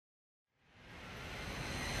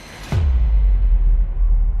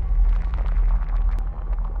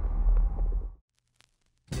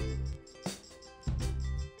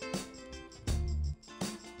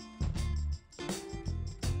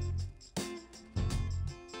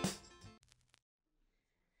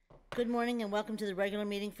Good morning and welcome to the regular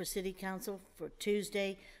meeting for City Council for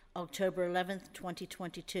Tuesday, October 11th,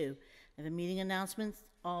 2022. I have a meeting announcements.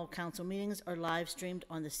 All council meetings are live streamed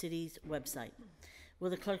on the city's website. Will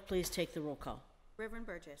the clerk please take the roll call? Reverend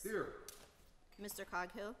Burgess. Here. Mr.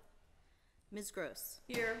 Coghill. Ms. Gross.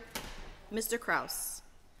 Here. Mr. Kraus.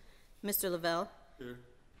 Mr. Lavelle. Here.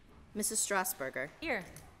 Mrs. Strasburger. Here.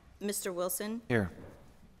 Mr. Wilson. Here.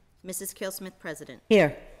 Mrs. Kelsmith, President.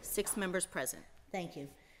 Here. 6 members present. Thank you.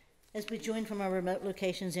 As we join from our remote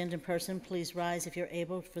locations and in person, please rise if you're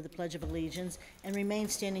able for the Pledge of Allegiance and remain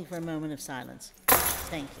standing for a moment of silence.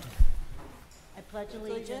 Thank you. I pledge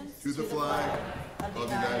allegiance To the flag of the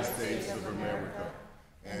United States of America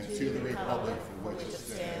and to the republic for which it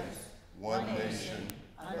stands, one nation,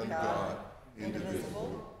 under God,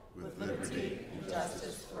 indivisible, with liberty and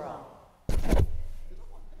justice for all.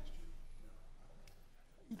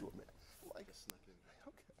 You do it, man. Like a snuck in.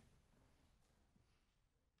 Okay.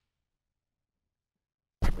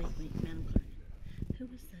 Wait, Madam Clerk. Who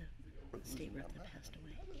was the state rep that passed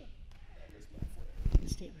away? The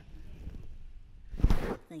state rep.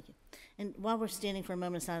 Thank you. And while we're standing for a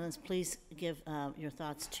moment of silence, please give your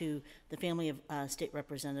thoughts to the family of State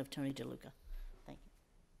Representative Tony DeLuca. Thank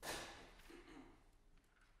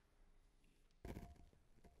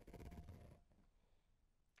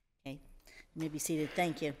you. Okay, you may be seated.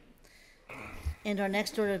 Thank you. And our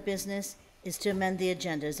next order of business is to amend the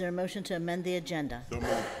agenda. Is there a motion to amend the agenda? So moved.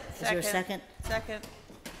 Is there a second? Second.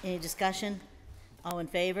 Any discussion? All in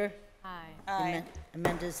favor? Aye.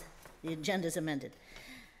 The agenda is amended.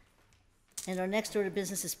 And our next order of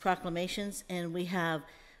business is proclamations, and we have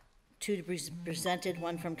two to be presented,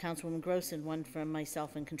 one from Councilwoman Gross and one from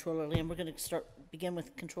myself and Controller Lamb. We're going to begin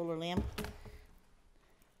with Controller Lamb.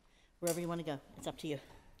 Wherever you want to go, it's up to you.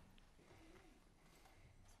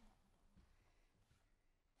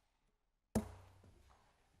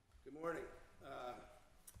 Good morning.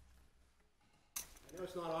 I know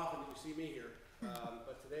it's not often that you see me here,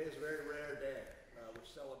 but today is a very rare day. We're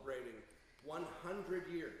celebrating 100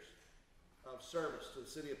 years of service to the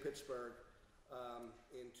city of Pittsburgh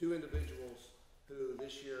in two individuals who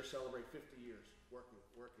this year celebrate 50 years working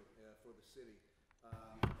for the city.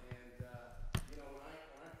 You know, when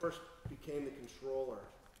I first became the controller,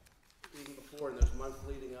 even before in those months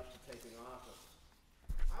leading up to taking office,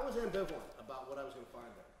 I was ambivalent about what I was going to find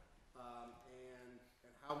there. And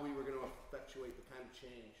how we were going to effectuate the kind of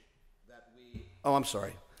change that we... Oh, I'm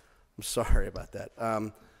sorry. I'm sorry about that.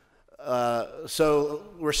 So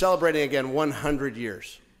we're celebrating again 100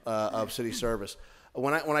 years of city service.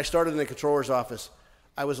 When I started in the controller's office,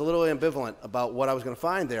 I was a little ambivalent about what I was going to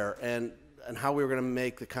find there and how we were going to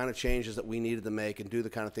make the kind of changes that we needed to make and do the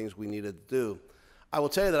kind of things we needed to do. I will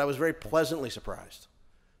tell you that I was very pleasantly surprised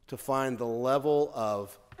to find the level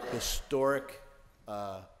of historic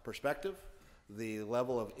perspective, the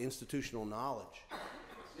level of institutional knowledge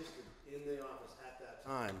existed in the office at that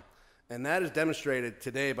time. And that is demonstrated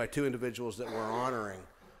today by two individuals that we're honoring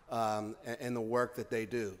and the work that they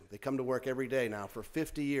do. They come to work every day now for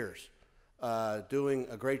 50 years, doing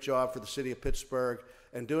a great job for the city of Pittsburgh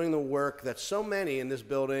and doing the work that so many in this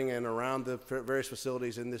building and around the various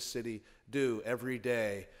facilities in this city do every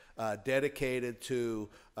day, dedicated to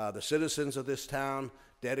the citizens of this town,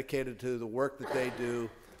 dedicated to the work that they do,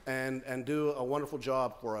 and do a wonderful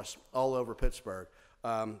job for us all over Pittsburgh.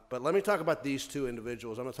 But let me talk about these two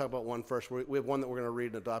individuals. I'm going to talk about one first. We have one that we're going to read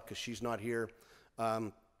and adopt because she's not here.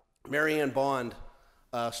 Mary Ann Bond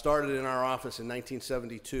started in our office in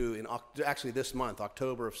 1972, actually this month,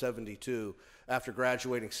 October of 72, after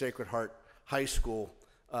graduating Sacred Heart High School,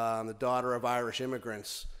 the daughter of Irish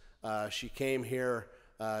immigrants. She came here,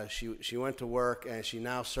 she went to work, and she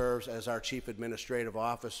now serves as our Chief Administrative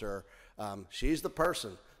Officer. She's the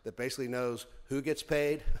person that basically knows who gets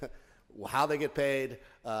paid, how they get paid,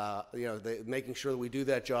 making sure that we do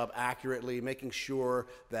that job accurately, making sure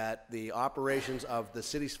that the operations of the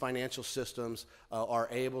city's financial systems are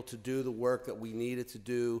able to do the work that we need it to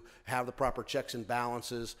do, have the proper checks and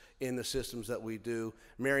balances in the systems that we do.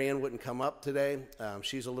 Mary Ann wouldn't come up today.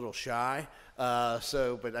 She's a little shy,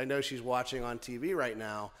 but I know she's watching on TV right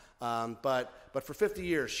now. But for 50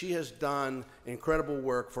 years, she has done incredible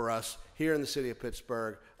work for us here in the city of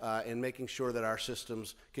Pittsburgh in making sure that our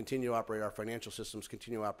systems continue to operate, our financial systems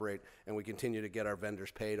continue to operate, and we continue to get our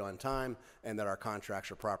vendors paid on time, and that our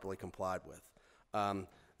contracts are properly complied with.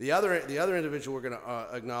 The other individual we're going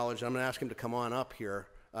to acknowledge, I'm going to ask him to come on up here.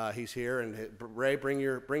 He's here, and Ray, bring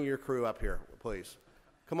your crew up here, please.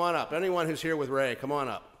 Come on up. Anyone who's here with Ray, come on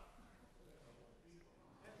up.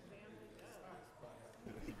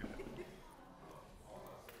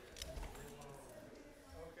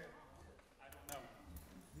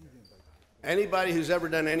 Anybody who's ever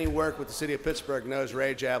done any work with the city of Pittsburgh knows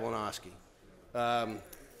Ray Jablonowski,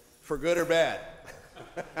 for good or bad.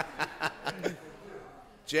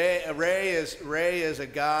 Ray is a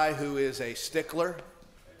guy who is a stickler.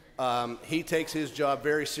 He takes his job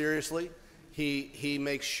very seriously. He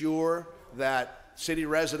makes sure that city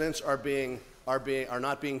residents are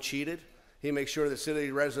not being cheated. He makes sure that city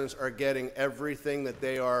residents are getting everything that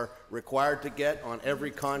they are required to get on every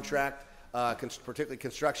contract, particularly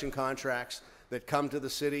construction contracts that come to the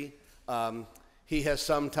city. He has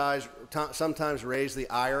sometimes raised the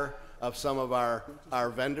ire of some of our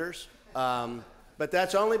vendors, but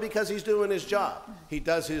that's only because he's doing his job. He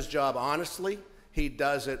does his job honestly. He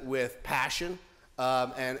does it with passion,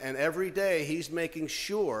 and every day he's making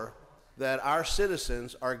sure that our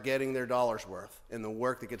citizens are getting their dollars worth in the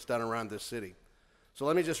work that gets done around this city. So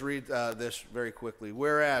let me just read this very quickly.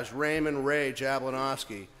 Whereas Raymond Ray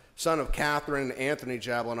Jablonowski, son of Catherine and Anthony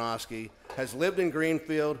Jablonowski, has lived in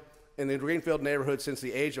the Greenfield neighborhood since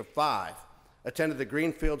the age of 5, attended the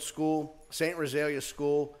Greenfield School, St. Rosalia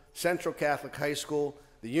School, Central Catholic High School,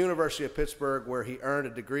 the University of Pittsburgh, where he earned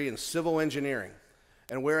a degree in civil engineering.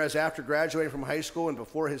 And whereas after graduating from high school and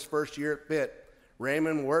before his first year at Pitt,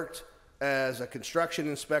 Raymond worked as a construction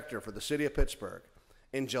inspector for the city of Pittsburgh.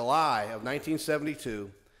 In July of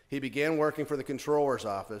 1972, he began working for the Controller's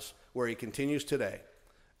office, where he continues today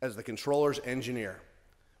as the Controller's engineer.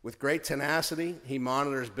 With great tenacity, he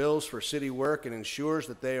monitors bills for city work and ensures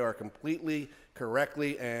that they are completely,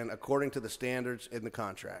 correctly, and according to the standards in the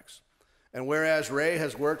contracts. And whereas Ray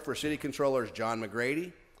has worked for City Controllers John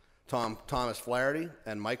McGrady, Thomas Flaherty,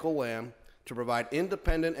 and Michael Lamb to provide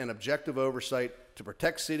independent and objective oversight to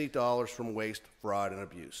protect city dollars from waste, fraud, and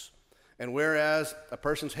abuse. And whereas a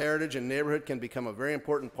person's heritage and neighborhood can become a very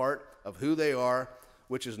important part of who they are,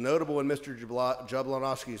 which is notable in Mr.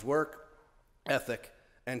 Jablonowski's work ethic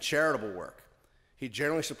and charitable work. He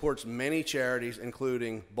generally supports many charities,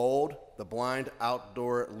 including BOLD, the Blind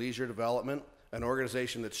Outdoor Leisure Development, an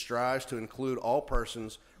organization that strives to include all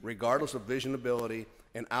persons, regardless of vision ability,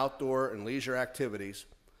 in outdoor and leisure activities,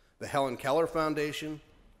 the Helen Keller Foundation,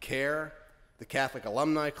 CARE, the Catholic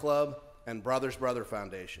Alumni Club, and Brothers Brother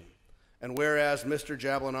Foundation. And whereas Mr.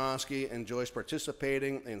 Jablonowski enjoys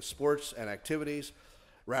participating in sports and activities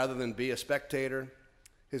rather than be a spectator,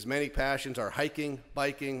 his many passions are hiking,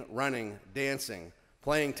 biking, running, dancing,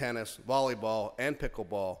 playing tennis, volleyball, and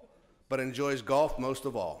pickleball, but enjoys golf most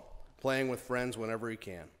of all, playing with friends whenever he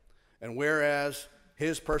can. And whereas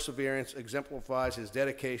his perseverance exemplifies his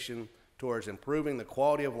dedication towards improving the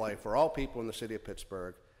quality of life for all people in the city of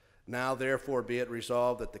Pittsburgh, now therefore be it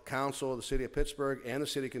resolved that the Council of the City of Pittsburgh and the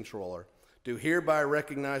City Controller do hereby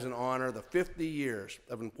recognize and honor the 50 years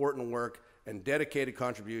of important work and dedicated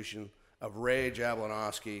contribution of Ray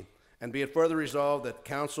Jablonowski, and be it further resolved that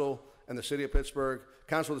Council of the City of Pittsburgh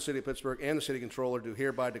and the City Controller do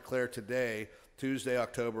hereby declare today, Tuesday,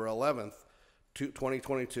 October 11th,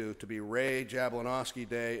 2022, to be Ray Jablonowski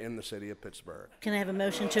Day in the City of Pittsburgh. Can I have a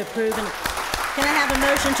motion to approve? Can I have a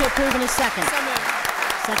motion to approve in a second?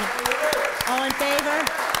 Second. All in favor?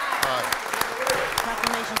 Aye.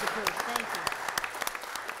 Proclamation's approved. Thank you.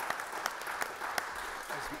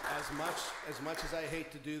 As much as I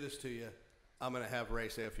hate to do this to you, I'm going to have Ray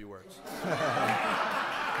say a few words.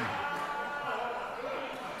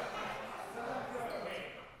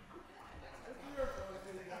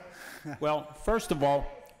 Well, first of all,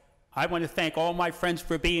 I want to thank all my friends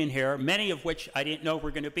for being here, many of which I didn't know were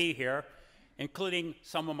going to be here, including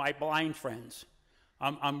some of my blind friends.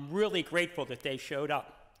 I'm really grateful that they showed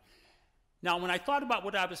up. Now, when I thought about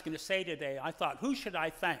what I was going to say today, I thought, who should I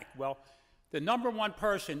thank? Well, the number one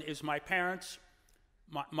person is my parents,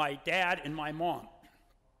 my dad, and my mom.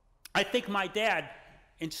 I think my dad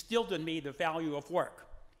instilled in me the value of work.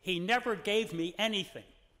 He never gave me anything.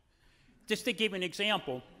 Just to give you an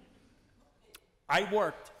example, I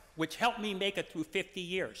worked, which helped me make it through 50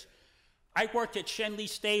 years. I worked at Shenley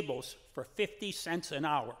Stables for 50 cents an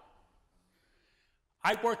hour.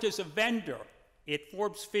 I worked as a vendor at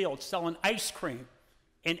Forbes Field selling ice cream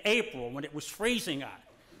in April when it was freezing out.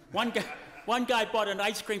 One guy bought an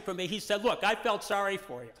ice cream from me. He said, "Look, I felt sorry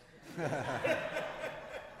for you."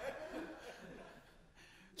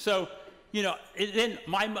 So, then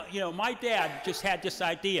my dad just had this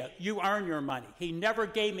idea: you earn your money. He never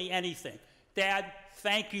gave me anything. Dad,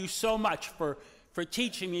 thank you so much for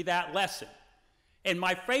teaching me that lesson. And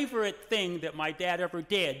my favorite thing that my dad ever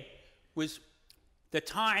did was the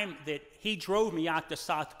time that he drove me out to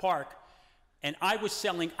South Park, and I was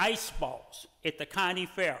selling ice balls at the county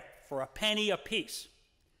fair for a penny a piece.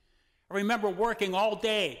 I remember working all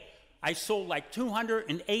day. I sold like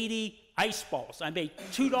 280 ice balls. I made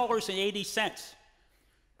 $2.80,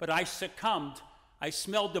 but I succumbed. I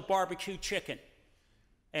smelled the barbecue chicken,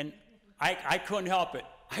 and I couldn't help it.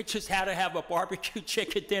 I just had to have a barbecue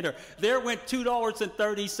chicken dinner. There went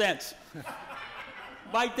 $2.30.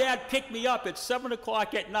 My dad picked me up at 7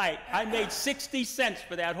 o'clock at night. I made 60 cents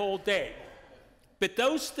for that whole day. But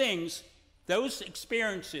those things, those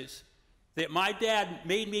experiences that my dad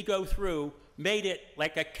made me go through made it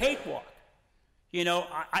like a cakewalk. You know,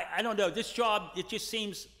 I don't know, this job, it just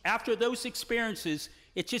seems, after those experiences,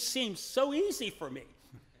 it just seems so easy for me.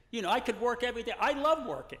 You know, I could work every day. I love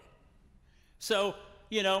working. So,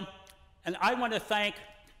 you know, and I want to thank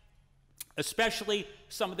especially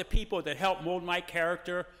some of the people that helped mold my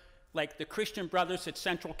character, like the Christian brothers at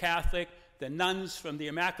Central Catholic, the nuns from the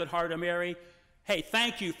Immaculate Heart of Mary. Hey,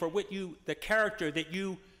 thank you for the character that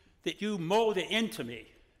you molded into me.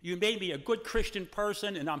 You made me a good Christian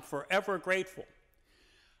person, and I'm forever grateful.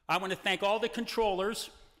 I want to thank all the controllers.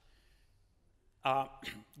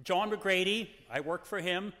 John McGrady, I worked for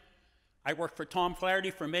him. I worked for Tom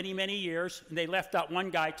Flaherty for many, many years, and they left out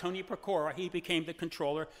one guy, Tony Pecora. He became the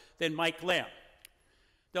controller, then Mike Lamb.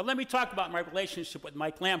 Now, let me talk about my relationship with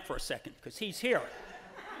Mike Lamb for a second, because he's here.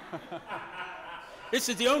 This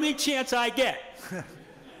is the only chance I get.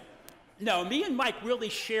 No, me and Mike really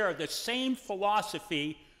share the same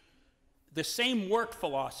philosophy, the same work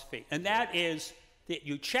philosophy, and that is that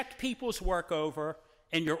you check people's work over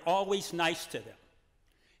and you're always nice to them.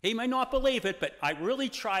 He may not believe it, but I really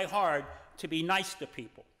try hard to be nice to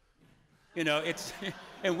people. You know, it's,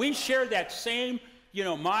 and we share that same, you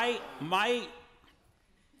know, my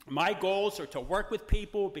goals are to work with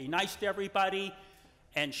people, be nice to everybody,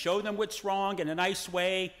 and show them what's wrong in a nice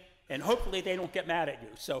way, and hopefully they don't get mad at you.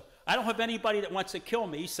 So I don't have anybody that wants to kill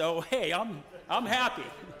me, so hey, I'm happy.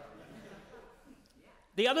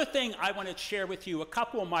 The other thing I want to share with you, a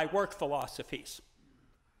couple of my work philosophies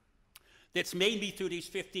that's made me through these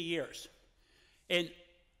 50 years. And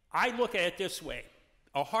I look at it this way.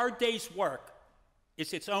 A hard day's work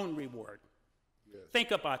is its own reward. Yes.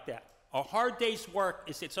 Think about that. A hard day's work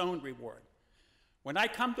is its own reward. When I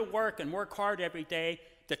come to work and work hard every day,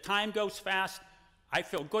 the time goes fast. I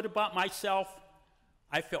feel good about myself.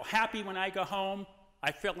 I feel happy when I go home.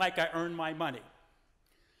 I feel like I earned my money.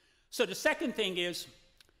 So the second thing is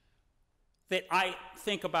that I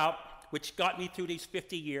think about, which got me through these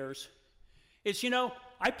 50 years, is, you know,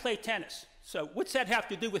 I play tennis. So what's that have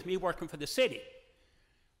to do with me working for the city?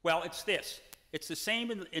 Well, it's this. It's the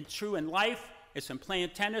same and true in life as in playing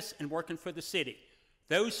tennis and working for the city.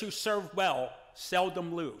 Those who serve well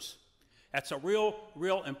seldom lose. That's a real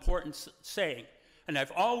important saying. And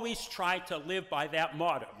I've always tried to live by that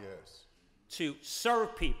motto. Yes. To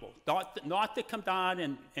serve people, not to come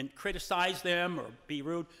down and criticize them or be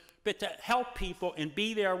rude, but to help people and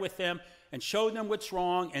be there with them and show them what's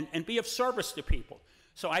wrong and be of service to people.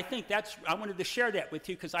 So I think I wanted to share that with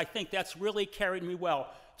you because I think that's really carried me well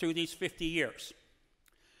through these 50 years.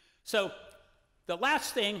 So the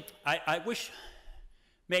last thing, I wish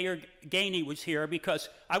Mayor Gainey was here because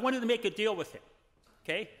I wanted to make a deal with him,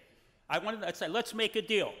 okay? I'd say, let's make a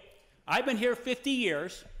deal. I've been here 50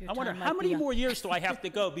 years. I wonder how many more years do I have to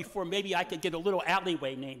go before maybe I could get a little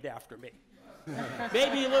alleyway named after me?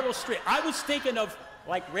 Maybe a little street. I was thinking of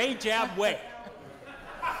like Ray Jab Way.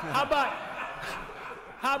 How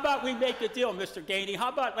about we make a deal, Mr. Gainey? How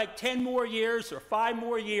about like 10 more years or 5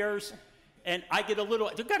 more years, and I get a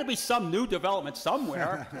little, there's got to be some new development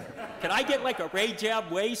somewhere. Can I get like a Ray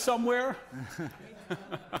Jab Way somewhere?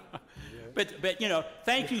 But you know,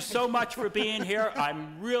 thank you so much for being here.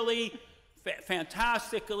 I'm really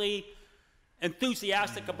fantastically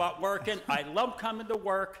enthusiastic about working. I love coming to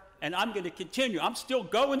work, and I'm going to continue. I'm still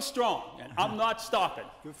going strong, and I'm not stopping.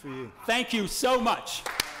 Good for you. Thank you so much.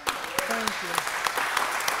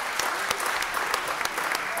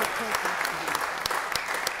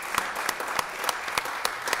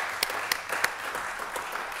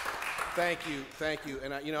 Thank you. Thank you.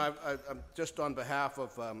 And you know, I'm just on behalf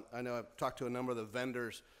of, I know I've talked to a number of the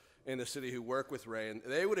vendors in the city who work with Ray, and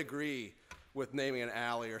they would agree with naming an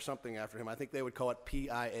alley or something after him. I think they would call it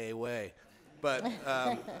PIA Way, but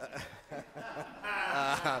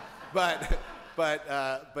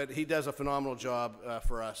but he does a phenomenal job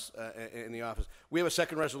for us in the office. We have a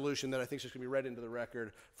second resolution that I think is going to be read into the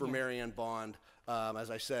record for Mary Ann Bond.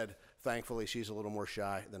 As I said, thankfully, she's a little more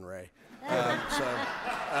shy than Ray. I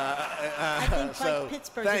think like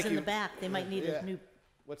Pittsburgh is in the back. They might need a new.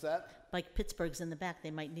 What's that? Like Pittsburgh's in the back.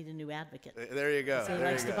 They might need a new advocate. There you go. So he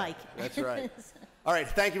likes to bike. That's right. All right.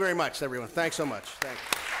 Thank you very much, everyone. Thanks so much. Thanks.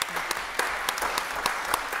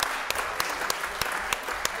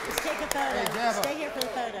 Let's take a photo. Stay here for the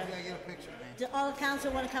photo. You gotta get a picture, man. Do all the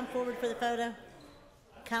council want to come forward for the photo?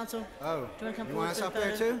 Council? Oh, Do you want to come you forward want us for up the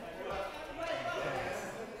there photo? too?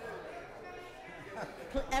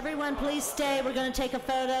 Everyone, please stay. We're going to take a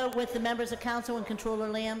photo with the members of council and Controller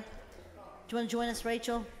Lamb. Do you want to join us,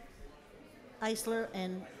 Rachel? Eisler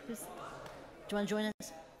and do you want to join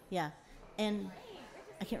us? Yeah. And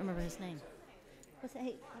I can't remember his name. What's that?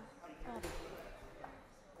 Hey, Bobby.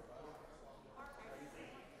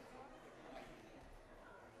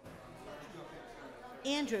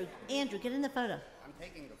 Andrew, get in the photo. I'm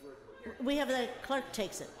taking it. We have the clerk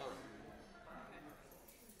takes it.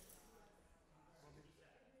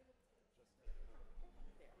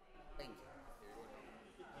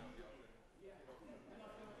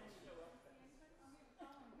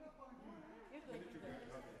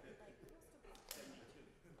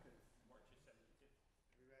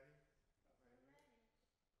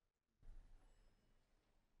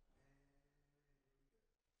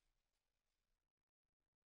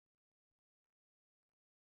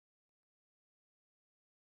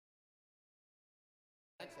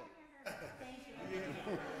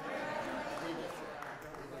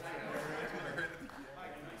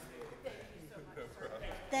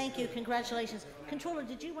 Thank you. Congratulations. Controller,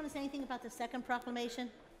 did you want to say anything about the second proclamation?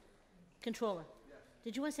 Controller,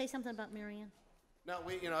 did you want to say something about Marianne? No,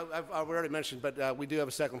 I've already mentioned, but we do have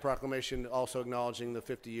a second proclamation also acknowledging the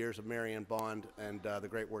 50 years of Mary Ann Bond and the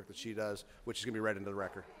great work that she does, which is going to be read into the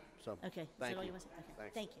record. So, Okay. thank Is that all you. you want to say?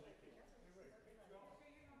 Okay. Thanks. Thank you.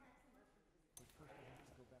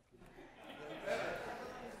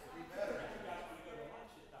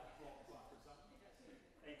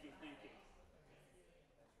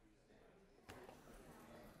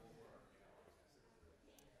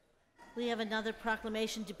 We have another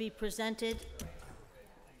proclamation to be presented.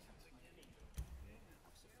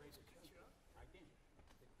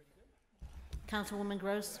 Councilwoman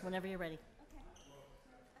Gross, whenever you're ready.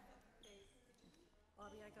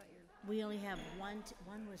 Bobby, I got your. We only have one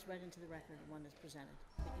was read into the record, and one is presented.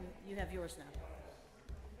 But you have yours now.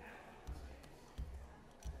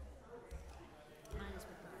 Mine is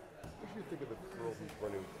with mine. What do you think of the girl who's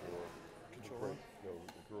running for control? No,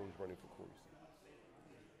 the girl who's running for Corey seat.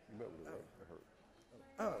 You met with her,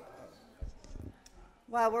 right? I heard.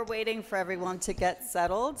 While we're waiting for everyone to get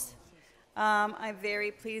settled, I'm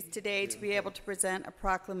very pleased today to be able to present a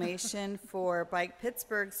proclamation for Bike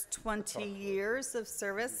Pittsburgh's 20 years of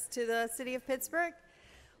service to the city of Pittsburgh.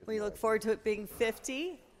 We look forward to it being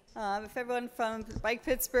 50. If everyone from Bike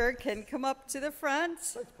Pittsburgh can come up to the front.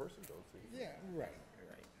 Nice person, don't you? Yeah, right.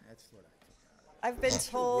 That's what I've been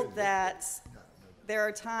told that there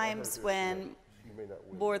are times when You may not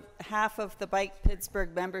win. more half of the Bike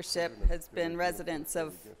Pittsburgh membership has been residents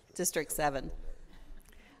of District 7.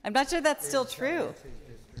 I'm not sure that's still true.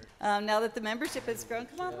 Now that the membership has grown,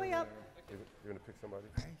 come all the way up. You're going to pick somebody?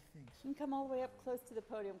 You can come all the way up close to the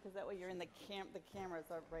podium because that way you're in the cameras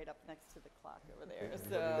are right up next to the clock over there.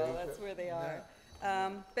 So that's where they are.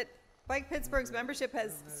 But Bike Pittsburgh's membership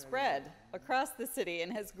has spread across the city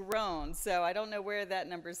and has grown. So I don't know where that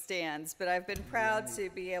number stands, but I've been proud to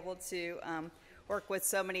be able to work with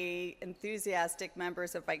so many enthusiastic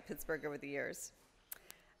members of Bike Pittsburgh over the years.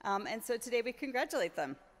 And so today we congratulate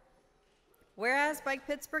them. Whereas Bike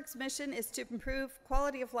Pittsburgh's mission is to improve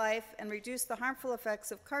quality of life and reduce the harmful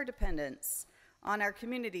effects of car dependence on our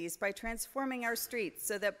communities by transforming our streets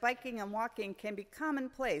so that biking and walking can be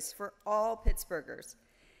commonplace for all Pittsburghers.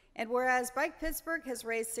 And whereas Bike Pittsburgh has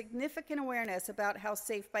raised significant awareness about how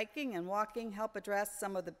safe biking and walking help address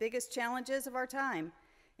some of the biggest challenges of our time,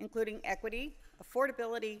 including equity,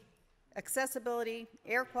 affordability, accessibility,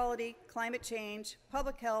 air quality, climate change,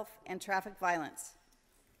 public health, and traffic violence.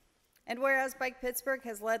 And whereas Bike Pittsburgh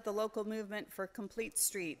has led the local movement for complete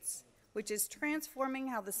streets, which is transforming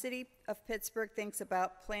how the city of Pittsburgh thinks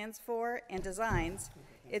about plans for and designs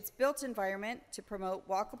its built environment to promote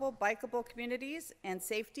walkable, bikeable communities and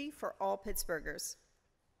safety for all Pittsburghers.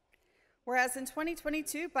 Whereas in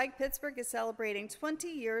 2022, Bike Pittsburgh is celebrating 20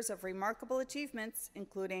 years of remarkable achievements,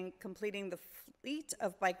 including completing the fleet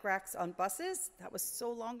of bike racks on buses. That was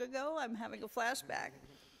so long ago, I'm having a flashback.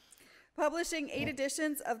 Publishing 8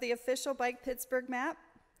 editions of the official Bike Pittsburgh map,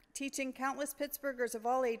 teaching countless Pittsburghers of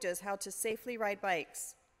all ages how to safely ride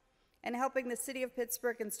bikes, and helping the city of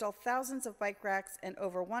Pittsburgh install thousands of bike racks and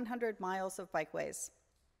over 100 miles of bikeways.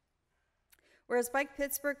 Whereas Bike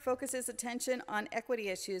Pittsburgh focuses attention on equity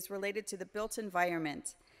issues related to the built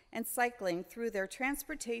environment and cycling through their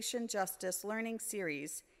Transportation Justice Learning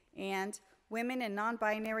Series and Women and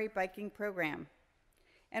Non-Binary Biking Program.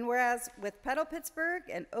 And whereas with Pedal Pittsburgh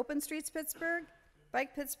and Open Streets Pittsburgh,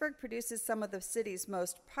 Bike Pittsburgh produces some of the city's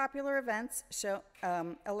most popular events,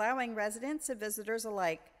 allowing residents and visitors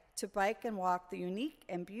alike to bike and walk the unique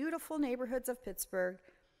and beautiful neighborhoods of Pittsburgh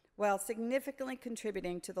while significantly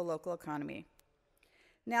contributing to the local economy.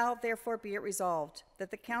 Now, therefore, be it resolved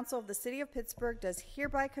that the Council of the City of Pittsburgh does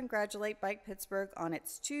hereby congratulate Bike Pittsburgh on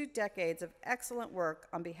its 2 decades of excellent work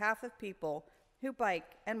on behalf of people who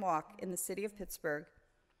bike and walk in the City of Pittsburgh.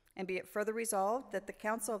 And be it further resolved that the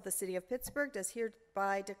Council of the City of Pittsburgh does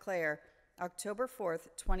hereby declare October 4th,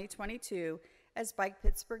 2022 as Bike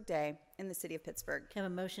Pittsburgh Day in the City of Pittsburgh. Can I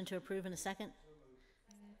have a motion to approve in a second?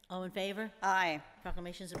 All in favor? Aye.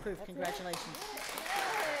 Proclamation is approved. Congratulations.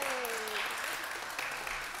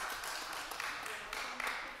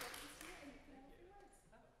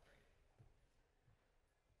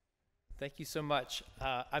 Thank you so much.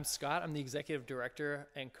 I'm Scott. I'm the executive director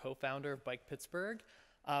and co-founder of Bike Pittsburgh.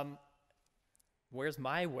 Where's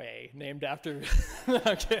my way? Named after.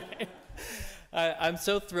 Okay. I'm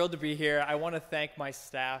so thrilled to be here. I want to thank my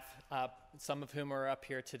staff, some of whom are up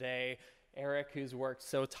here today. Eric, who's worked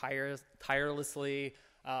so tirelessly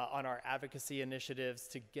on our advocacy initiatives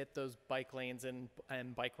to get those bike lanes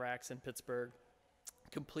and bike racks in Pittsburgh,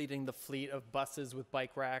 completing the fleet of buses with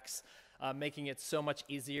bike racks, making it so much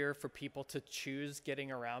easier for people to choose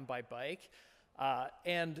getting around by bike.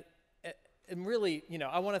 And really, you know,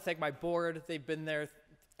 I want to thank my board. They've been there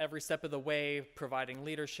every step of the way, providing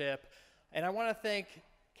leadership. And I want to thank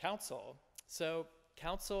council. So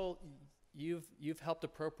council, you've helped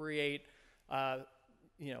appropriate,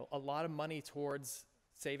 you know, a lot of money towards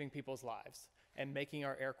saving people's lives and making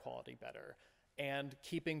our air quality better and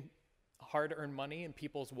keeping hard-earned money in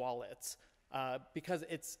people's wallets, because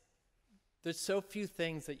there's so few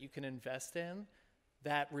things that you can invest in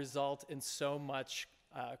that result in so much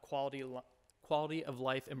quality of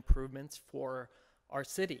life improvements for our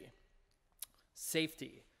city.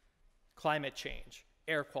 Safety, climate change,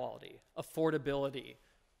 air quality, affordability.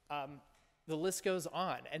 The list goes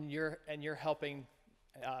on, and you're helping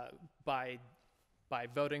by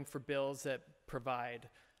voting for bills that provide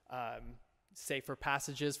safer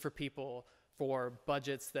passages for people, for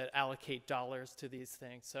budgets that allocate dollars to these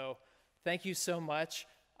things. So thank you so much.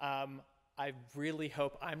 I really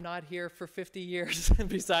hope I'm not here for 50 years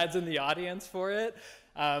besides in the audience for it.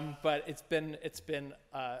 But it's been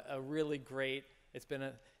a really great, it's been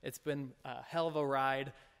a hell of a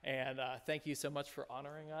ride. And thank you so much for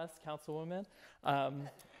honoring us, Councilwoman,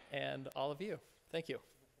 and all of you. Thank you.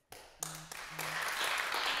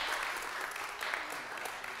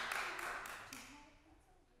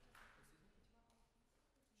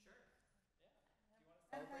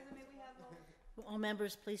 Will all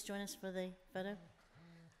members please join us for the photo? I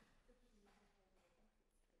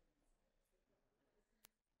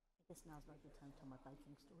guess now's not a good time to tell my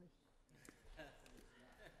biking story.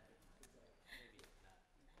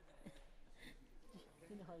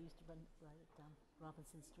 You know how I used to ride it down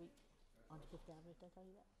Robinson Street onto Fifth Avenue? Did I tell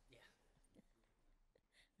you that? Yeah.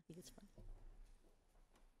 I think it's fun.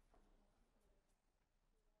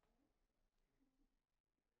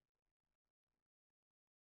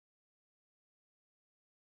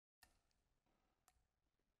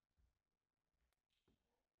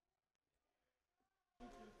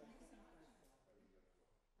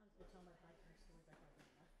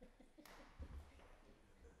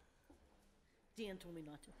 Dan told me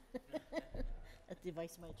not to. At the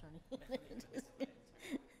advice of my attorney.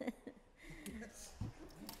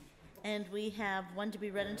 And we have one to be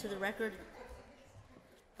read into the record.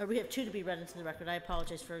 Or we have 2 to be read into the record. I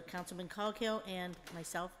apologize for Councilman Coghill and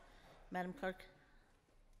myself, Madam Clerk.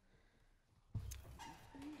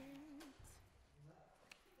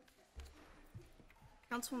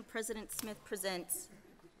 Councilman President Smith presents,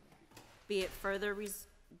 be it further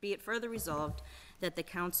resolved that the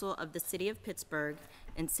Council of the City of Pittsburgh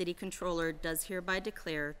and City Controller does hereby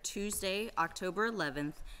declare Tuesday, October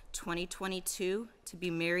 11th, 2022 to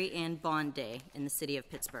be Mary Ann Bond Day in the City of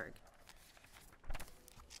Pittsburgh.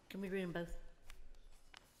 Can we read them both?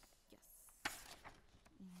 Yes.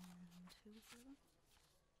 And who was the other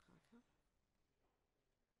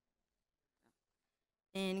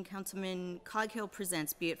one? And Councilman Coghill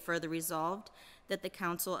presents, be it further resolved that the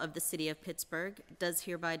Council of the City of Pittsburgh does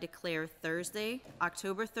hereby declare Thursday,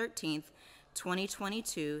 October 13th,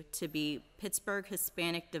 2022 to be Pittsburgh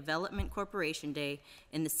Hispanic Development Corporation Day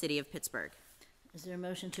in the City of Pittsburgh. Is there a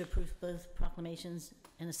motion to approve both proclamations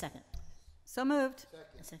in a second? So moved.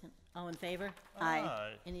 A second. All in favor?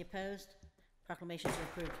 Aye. Any opposed? Proclamations are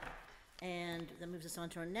approved. And that moves us on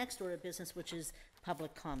to our next order of business, which is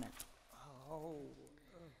public comment.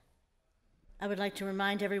 I would like to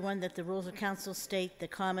remind everyone that the rules of council state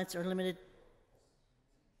that comments are limited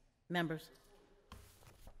Members,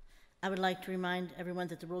 I would like to remind everyone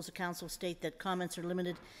that the rules of council state that comments are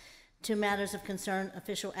limited to matters of concern,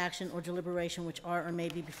 official action, or deliberation which are or may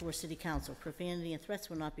be before City Council. Profanity and threats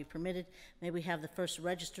will not be permitted. May we have the first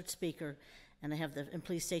registered speaker, and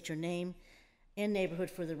please state your name and neighborhood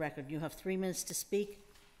for the record. You have 3 minutes to speak,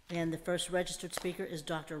 and the first registered speaker is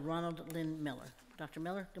Dr. Ronald Lynn Miller. Dr.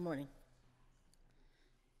 Miller, good morning.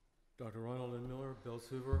 Dr. Ronald Lynn Miller, Bells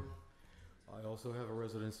Hoover. I also have a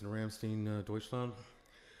residence in Ramstein, Deutschland.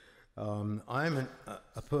 I'm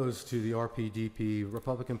opposed to the RPDP,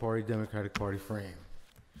 Republican Party, Democratic Party frame.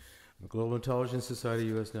 I'm a Global Intelligence Society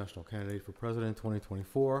U.S. National Candidate for President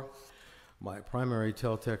 2024. My primary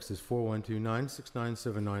teletext is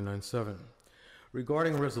 412-969-7997.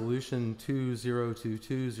 Regarding Resolution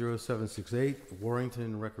 2022-0768,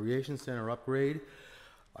 Warrington Recreation Center upgrade,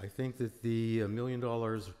 I think that the $1 million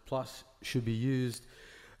plus should be used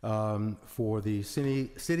for the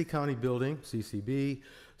city county building, CCB,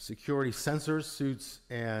 security sensors, suits,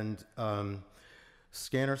 and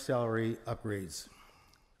scanner salary upgrades.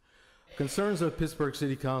 Concerns of Pittsburgh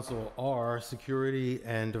City Council are security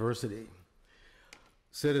and diversity.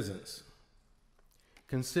 Citizens,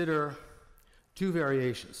 consider 2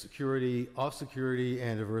 variations, security of security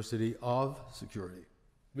and diversity of security.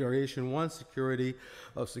 Variation 1, security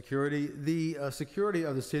of security. The security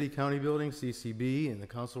of the city county building, CCB, in the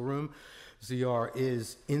council room, CR,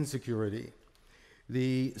 is insecurity.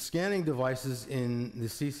 The scanning devices in the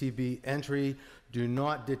CCB entry do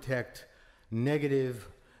not detect negative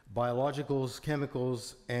biologicals,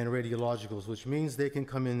 chemicals, and radiologicals, which means they can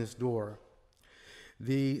come in this door.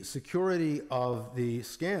 The security of the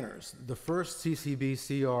scanners, the first CCB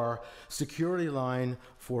CR security line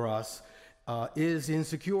for us is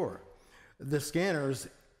insecure. The scanners,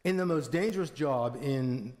 in the most dangerous job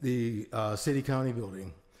in the city county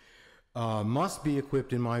building, must be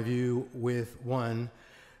equipped, in my view, with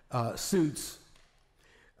suits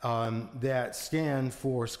that scan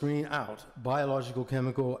for screen out biological,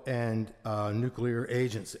 chemical, and nuclear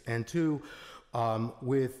agents, and 2,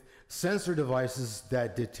 with sensor devices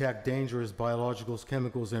that detect dangerous biologicals,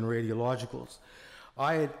 chemicals, and radiologicals.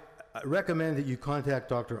 I recommend that you contact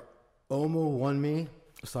Dr. Omo Wunmi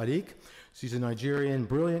Sadiq. She's a Nigerian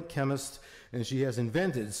brilliant chemist, and she has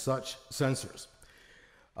invented such sensors.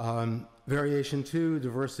 Variation 2,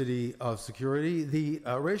 diversity of security. The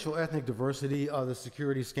racial ethnic diversity of the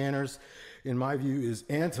security scanners, in my view, is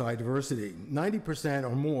anti-diversity. 90%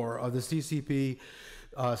 or more of the CCP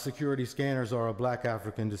security scanners are of Black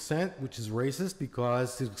African descent, which is racist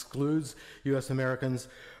because it excludes U.S. Americans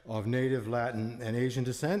of Native, Latin, and Asian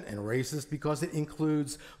descent, and racist because it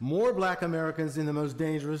includes more Black Americans in the most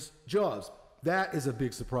dangerous jobs. That is a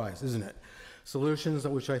big surprise, isn't it? Solutions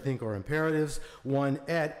which I think are imperatives. 1,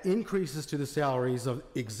 add increases to the salaries of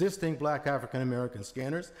existing Black African American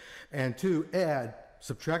scanners, and 2, add,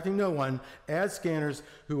 subtracting no one, add scanners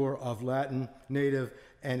who are of Latin, Native,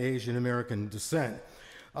 and Asian American descent.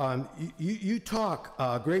 You talk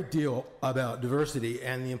a great deal about diversity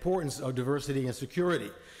and the importance of diversity and security.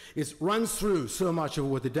 It runs through so much of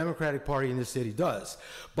what the Democratic Party in this city does,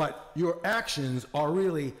 but your actions are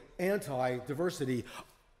really anti-diversity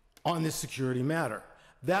on this security matter.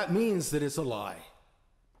 That means that it's a lie.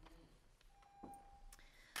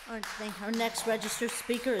 All right, thank you. Our next registered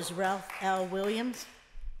speaker is Ralph L. Williams.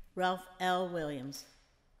 Ralph L. Williams.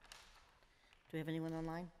 Do we have anyone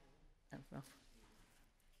online? No, Ralph.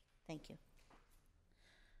 Thank you.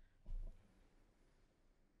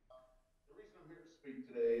 The reason I'm here to speak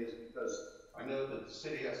today is because I know that the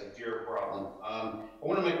city has a deer problem. I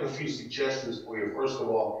want to make a few suggestions for you. First of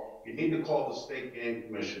all, you need to call the State Game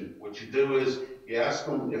Commission. What you do is you ask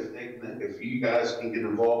them if you guys can get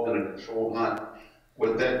involved in a controlled hunt.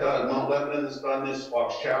 What that does, Mount Lebanon has done this,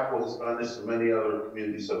 Fox Chapel has done this, and many other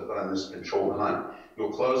communities have done this controlled hunt.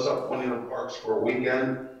 You'll close up one of the parks for a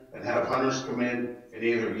weekend and have hunters come in and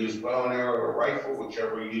either use bow and arrow or rifle,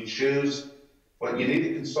 whichever you choose. But you need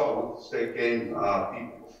to consult with the state game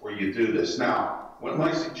people before you do this. Now, what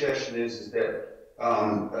my suggestion is that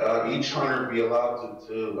each hunter be allowed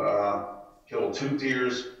to kill 2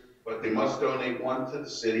 deers, but they must donate 1 to the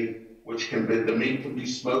city, which can be, the meat can be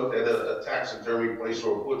smoked at a taxidermy place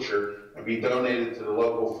or a butcher and be donated to the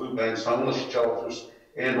local food banks, homeless shelters,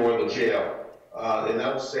 and or the jail. And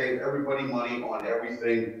that will save everybody money on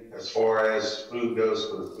everything as far as food goes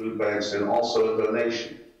for the food banks, and also a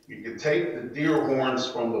donation. You can take the deer horns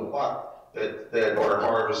from the buck that are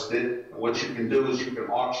harvested, and what you can do is you can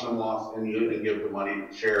auction them off and give the money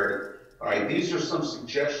to charity. All right, these are some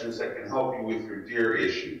suggestions that can help you with your deer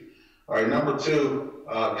issue. All right, number 2,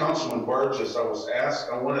 Councilman Burgess, I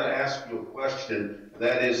want to ask you a question, and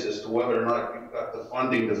That is as to whether or not you've got the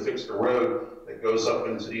funding to fix the road that goes up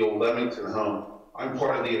into the old Leamington home. I'm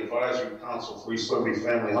part of the advisory council for East Liberty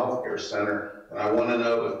Family Health Care Center, and I want to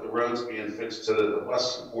know if the road's being fixed so that the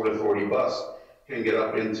bus, Port Authority bus, can get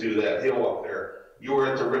up into that hill up there. You were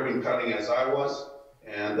at the ribbon cutting as I was,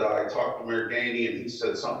 and I talked to Mayor Gainey, and he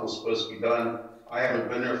said something was supposed to be done. I haven't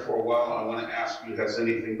been there for a while. I want to ask you, has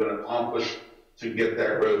anything been accomplished to get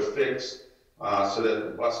that road fixed so that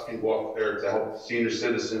the bus can go up there to help senior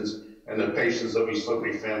citizens and the patients of East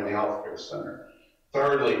Liberty Family Health Care Center?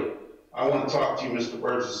 Thirdly, I want to talk to you, Mr.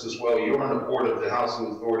 Burgess, as well. You're on the board of the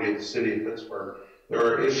Housing Authority of the City of Pittsburgh. There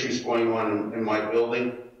are issues going on in my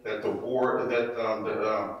building that the board, that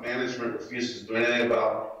the management refuses to do anything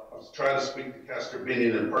about. I was trying to speak to Castor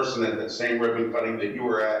Binion in person at that same ribbon cutting that you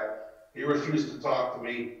were at. He refused to talk to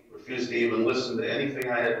me, refused to even listen to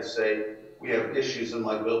anything I had to say. We have issues in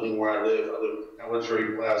my building where I live. I live at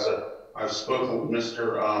Calajari Plaza. I've spoken with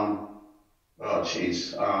Mr.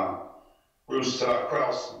 Bruce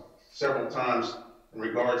Krause several times in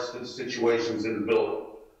regards to the situations in the building.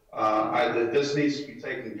 This needs to be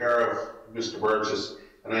taken care of, Mr. Burgess,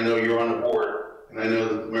 and I know you're on the board, and I know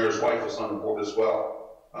that the mayor's wife is on the board as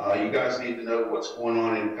well. You guys need to know what's going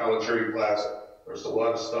on in Calajari Plaza. There's a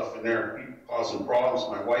lot of stuff in there, people causing problems.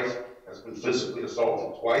 My wife has been physically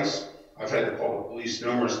assaulted twice. I've had to call the police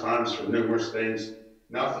numerous times for numerous things.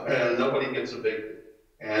 Nobody gets evicted,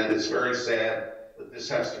 and it's very sad that this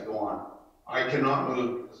has to go on. I cannot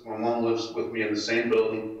move because my mom lives with me in the same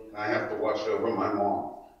building, and I have to watch over my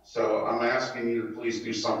mom. So I'm asking you to please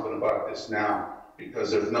do something about this now,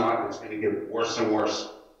 because if not, it's going to get worse and worse.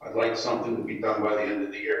 I'd like something to be done by the end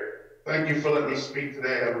of the year. Thank you for letting me speak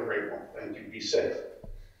today. Have a great one. Thank you. Be safe.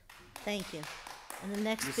 Thank you. And the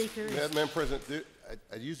next speaker is... Madam President,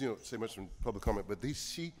 I usually don't say much from public comment, but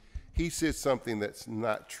he said something that's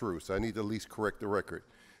not true, so I need to at least correct the record.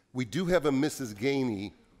 We do have a Mrs.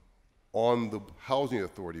 Gainey on the Housing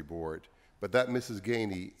Authority Board, but that Mrs.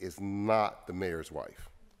 Gainey is not the mayor's wife.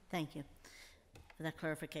 Thank you for that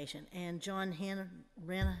clarification. And John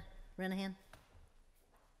Ranahan?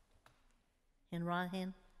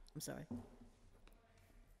 I'm sorry.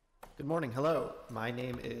 Good morning. Hello. My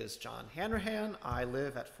name is John Hanrahan. I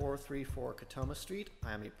live at 434 Katoma Street.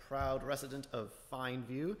 I am a proud resident of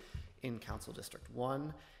Fineview in Council District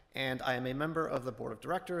 1, and I am a member of the Board of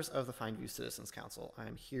Directors of the Fineview Citizens Council. I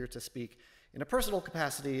am here to speak in a personal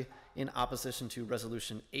capacity in opposition to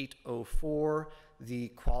Resolution 804, the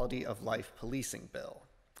Quality of Life Policing Bill.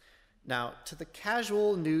 Now, to the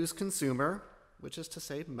casual news consumer, which is to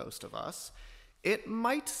say most of us, it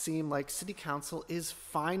might seem like City Council is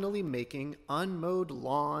finally making unmowed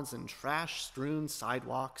lawns and trash-strewn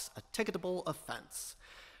sidewalks a ticketable offense.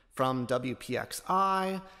 From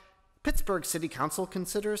WPXI, Pittsburgh City Council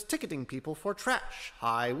considers ticketing people for trash,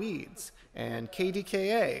 high weeds, and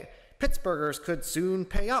KDKA, Pittsburghers could soon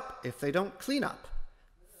pay up if they don't clean up.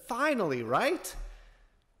 Finally, right?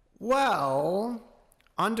 Well,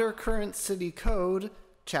 under current city code,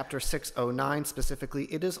 Chapter 609 specifically,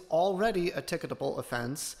 it is already a ticketable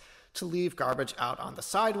offense to leave garbage out on the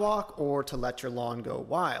sidewalk or to let your lawn go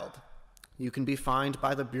wild. You can be fined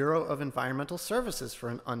by the Bureau of Environmental Services for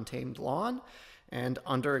an untamed lawn, and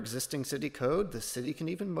under existing city code, the city can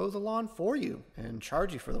even mow the lawn for you and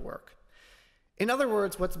charge you for the work. In other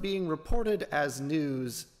words, what's being reported as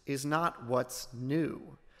news is not what's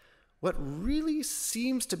new. What really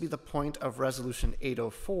seems to be the point of Resolution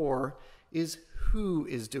 804 is who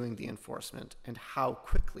is doing the enforcement and how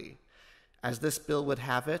quickly. As this bill would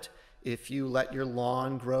have it, if you let your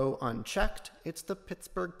lawn grow unchecked, it's the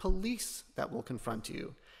Pittsburgh police that will confront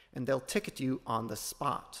you, and they'll ticket you on the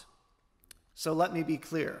spot. So let me be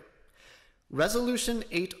clear. Resolution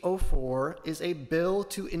 804 is a bill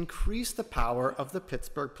to increase the power of the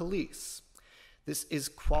Pittsburgh police. This is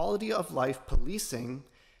quality of life policing,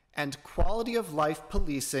 and quality of life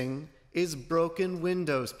policing is broken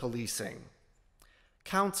windows policing.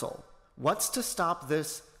 Council, what's to stop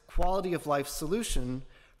this quality of life solution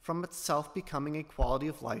from itself becoming a quality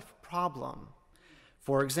of life problem?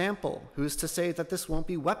 For example, who's to say that this won't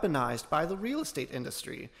be weaponized by the real estate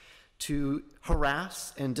industry to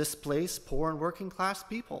harass and displace poor and working class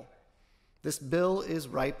people? This bill is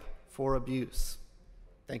ripe for abuse.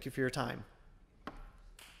 Thank you for your time.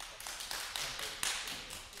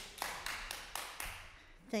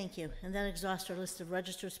 Thank you. And that exhausts our list of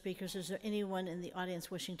registered speakers. Is there anyone in the audience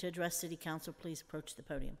wishing to address City Council? Please approach the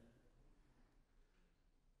podium.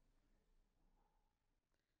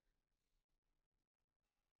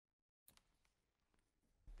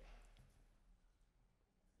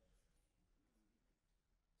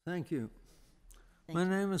 Thank you. My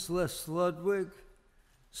name is Les Ludwig,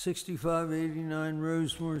 6589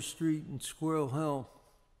 Rosemore Street in Squirrel Hill.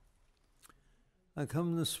 I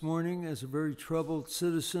come this morning as a very troubled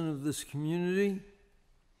citizen of this community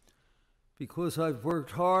because I've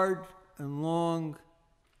worked hard and long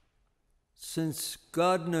since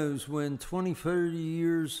God knows when, 20, 30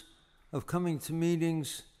 years of coming to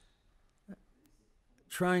meetings,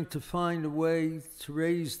 trying to find a way to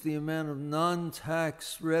raise the amount of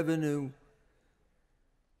non-tax revenue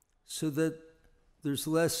so that there's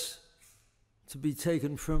less to be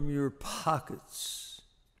taken from your pockets.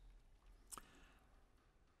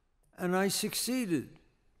 And I succeeded.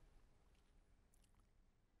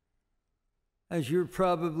 As you're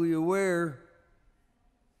probably aware,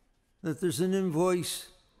 that there's an invoice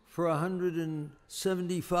for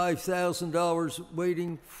 $175,000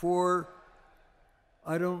 waiting for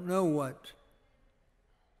I don't know what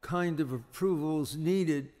kind of approval is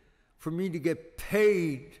needed for me to get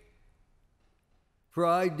paid for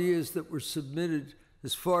ideas that were submitted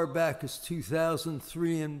as far back as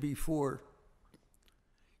 2003 and before.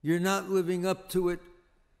 You're not living up to it.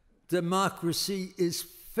 Democracy is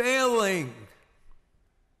failing.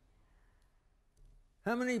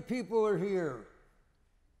 How many people are here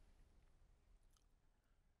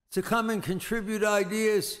to come and contribute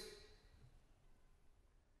ideas?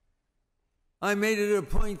 I made it a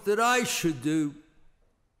point that I should do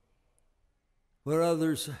what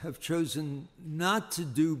others have chosen not to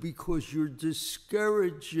do because you're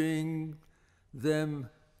discouraging them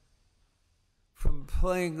from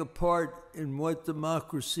playing a part in what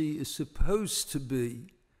democracy is supposed to be.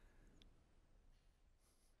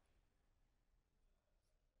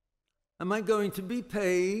 Am I going to be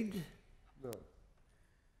paid? No.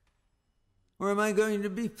 Or am I going to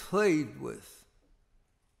be played with?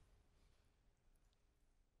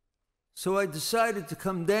 So I decided to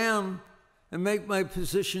come down and make my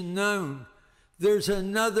position known. There's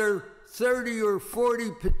another 30 or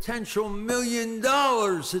 40 potential $1 million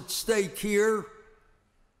at stake here.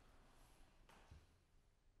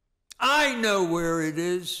 I know where it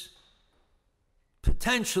is,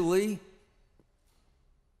 potentially.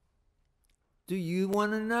 Do you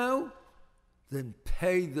want to know? Then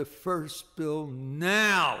pay the first bill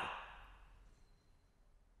now.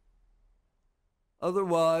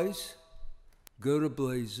 Otherwise, go to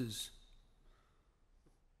blazes.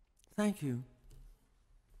 Thank you.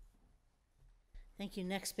 Thank you.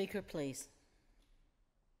 Next speaker, please.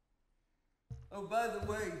 Oh, by the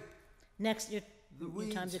way, your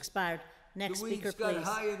time's expired. Next speaker, please. Got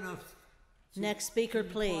high enough Next speaker,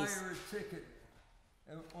 please. Require a ticket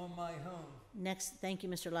on my home. Thank you,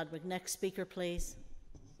 Mr. Ludwig. Next speaker, please.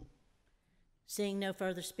 Seeing no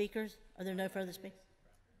further speakers? Are there no further speakers?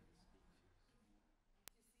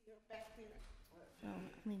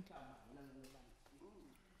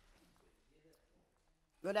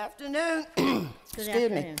 Good afternoon. Good Excuse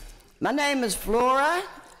afternoon. me. My name is Flora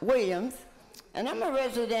Williams, and I'm a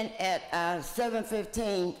resident at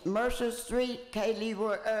 715 Mercer Street, K.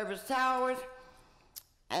 Leroy Irvis Towers,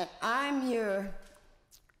 and I'm here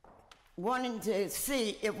wanting to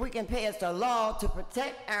see if we can pass a law to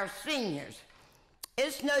protect our seniors.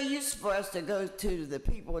 It's no use for us to go to the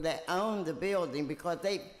people that own the building because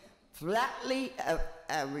they flatly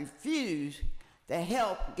refuse to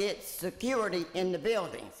help get security in the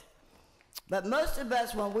buildings. But most of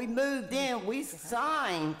us, when we moved in, we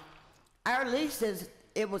signed our leases,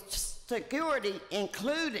 it was security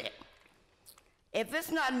included. If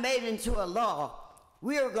it's not made into a law,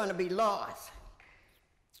 we are going to be lost,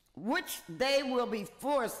 which they will be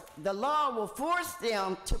forced, the law will force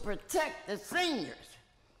them to protect the seniors.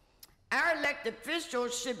 Our elected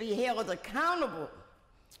officials should be held accountable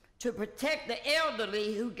to protect the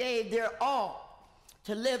elderly who gave their all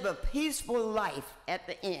to live a peaceful life at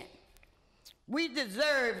the end. We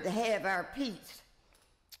deserve to have our peace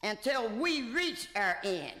until we reach our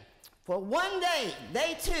end. For one day,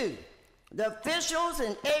 they too, the officials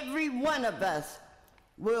and every one of us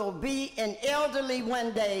will be an elderly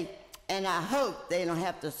one day, and I hope they don't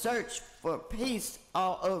have to search for peace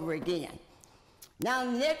all over again. Now,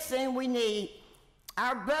 the next thing we need,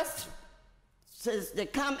 our buses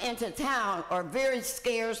that come into town are very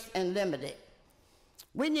scarce and limited.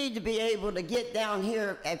 We need to be able to get down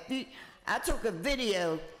here. I took a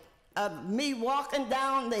video of me walking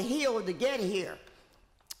down the hill to get here,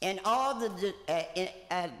 and all the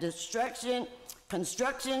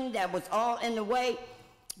construction that was all in the way,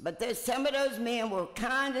 but some of those men were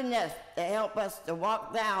kind enough to help us to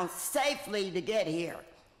walk down safely to get here.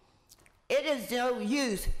 It is no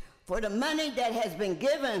use for the money that has been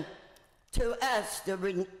given to us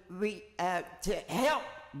to help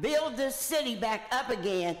build this city back up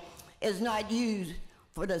again is not used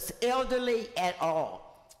for the elderly at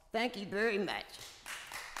all. Thank you very much.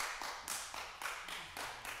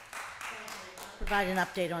 Provide an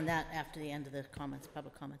update on that after the end of the comments,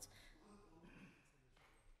 public comments.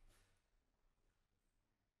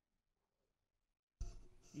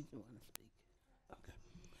 You do want to speak? Okay.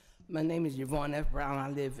 My name is Yvonne F. Brown. I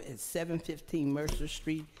live at 715 Mercer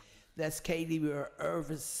Street. That's Katie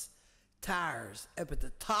Irvis Tires up at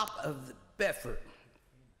the top of the Bedford.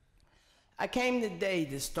 I came today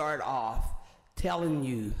to start off telling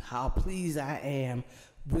you how pleased I am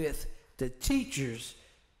with the teachers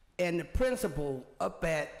and the principal up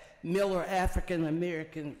at Miller African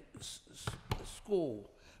American School.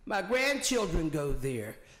 My grandchildren go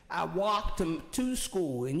there. I walk them to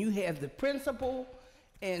school, and you have the principal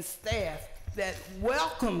and staff that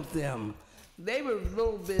welcomed them. They were a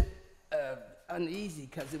little bit uneasy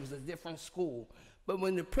because it was a different school. But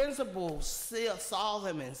when the principal saw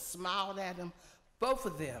them and smiled at them, both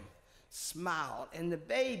of them smiled. And the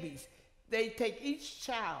babies, they take each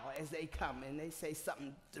child as they come and they say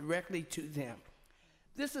something directly to them.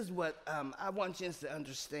 This is what I want you to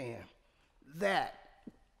understand, that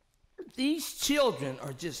these children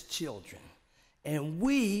are just children, and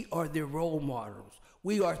we are their role models.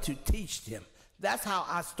 We are to teach them. That's how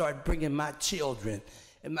I started bringing my children.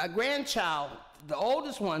 And my grandchild, the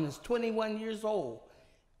oldest one, is 21 years old.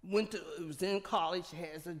 Was in college,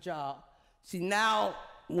 has a job. She now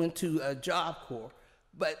went to a Job Corps.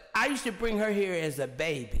 But I used to bring her here as a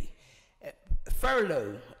baby.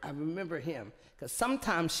 Furlough, I remember him, because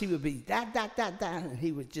sometimes she would be and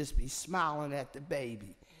he would just be smiling at the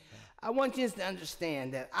baby. I want you to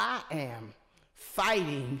understand that I am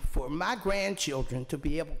fighting for my grandchildren to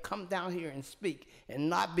be able to come down here and speak and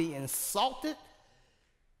not be insulted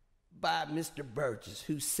by Mr. Burgess,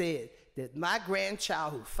 who said that my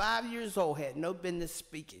grandchild, who's 5 years old, had no business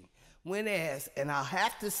speaking. When asked, and I'll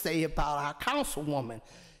have to say about our councilwoman,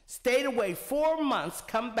 stayed away 4 months,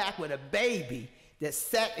 come back with a baby that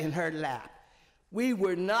sat in her lap. We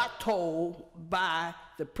were not told by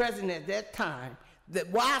the president at that time that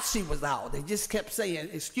while she was out, they just kept saying,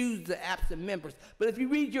 excuse the absent members. But if you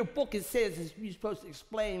read your book, it says you're supposed to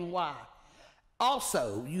explain why.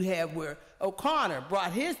 Also, you have where O'Connor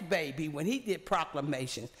brought his baby when he did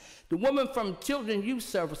proclamations. The woman from Children's Youth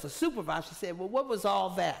Service, a supervisor, said, well, what was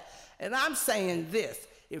all that? And I'm saying this,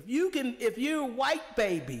 if you're white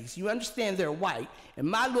babies, you understand they're white, and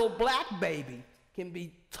my little black baby can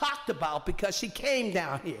be talked about because she came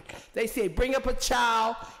down here. They say, bring up a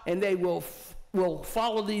child, and they will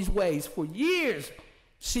follow these ways. For years,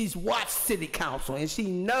 she's watched city council, and she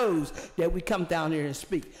knows that we come down here and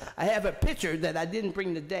speak. I have a picture that I didn't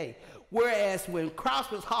bring today. Whereas when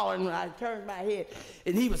Krause was hollering, when I turned my head,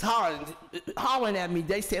 and he was hollering at me,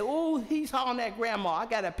 they said, oh, he's hollering at Grandma. I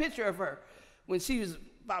got a picture of her when she was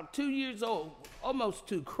about 2 years old, almost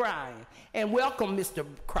 2, crying. And welcome, Mr.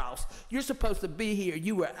 Krause. You're supposed to be here.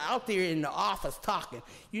 You were out there in the office talking.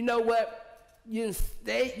 You know what? You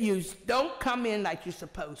don't come in like you're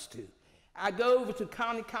supposed to. I go over to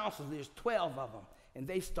county council, there's 12 of them, and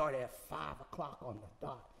they start at 5 o'clock on the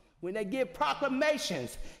dot. When they give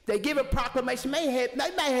proclamations, they give a proclamation, they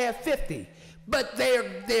may have 50, but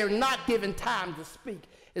they're not given time to speak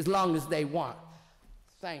as long as they want.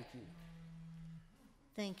 Thank you.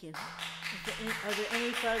 Thank you. Are there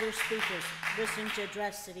any further speakers wishing to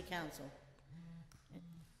address City Council?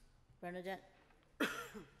 Bernadette?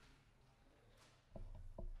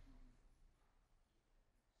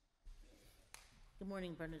 Good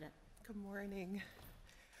morning, Bernadette. Good morning.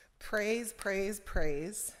 Praise, praise,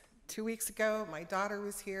 praise. 2 weeks ago, my daughter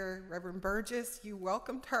was here, Reverend Burgess. You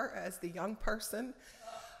welcomed her as the young person.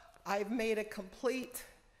 I've made a complete.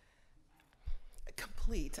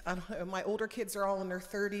 I don't know, my older kids are all in their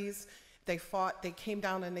 30s. They fought, they came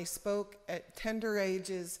down and they spoke at tender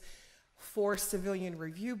ages for Civilian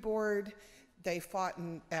Review Board. They fought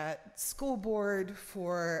at school board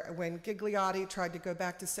for when Gigliotti tried to go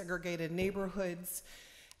back to segregated neighborhoods.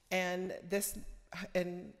 And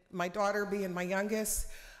my daughter being my youngest,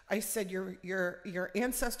 I said, your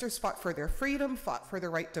ancestors fought for their freedom, fought for the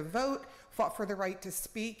right to vote, fought for the right to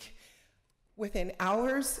speak. Within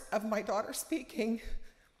hours of my daughter speaking,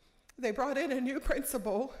 they brought in a new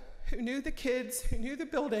principal who knew the kids, who knew the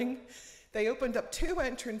building. They opened up 2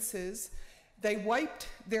 entrances. They wiped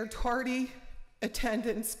their tardy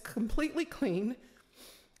attendance completely clean.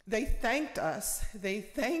 They thanked us. They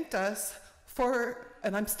thanked us for,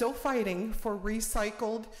 and I'm still fighting, for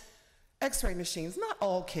recycled x-ray machines. Not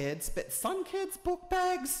all kids, but some kids' book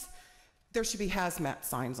bags, there should be hazmat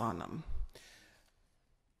signs on them.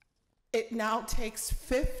 It now takes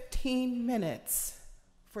 15 minutes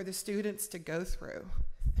for the students to go through.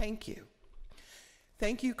 Thank you.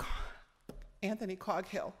 Thank you, Anthony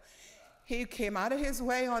Coghill. He came out of his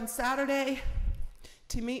way on Saturday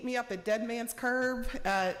to meet me up at Dead Man's Curve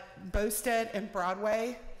at Bowstead and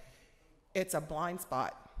Broadway. It's a blind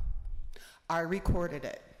spot. I recorded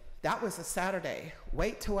it. That was a Saturday.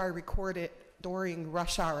 Wait till I record it during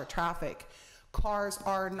rush hour traffic. Cars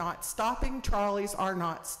are not stopping, trolleys are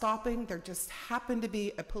not stopping. There just happened to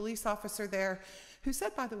be a police officer there who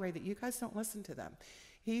said, by the way, that you guys don't listen to them.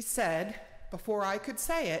 He said, before I could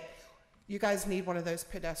say it, you guys need one of those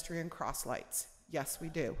pedestrian cross lights. Yes, we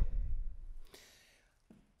do.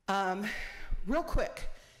 Real quick,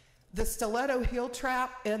 the stiletto heel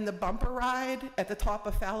trap and the bumper ride at the top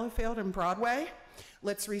of Fallowfield and Broadway,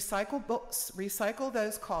 let's recycle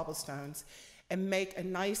those cobblestones and make a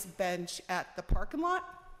nice bench at the parking lot.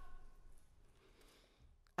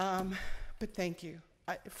 But thank you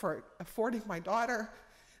for affording my daughter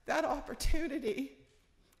that opportunity,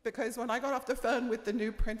 because when I got off the phone with the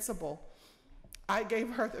new principal, I gave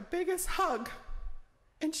her the biggest hug,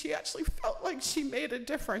 and she actually felt like she made a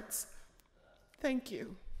difference. Thank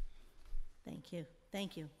you. Thank you.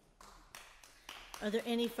 Thank you. Are there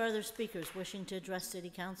any further speakers wishing to address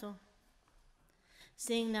City Council?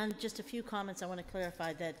 Seeing none, just a few comments. I want to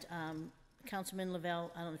clarify that Councilman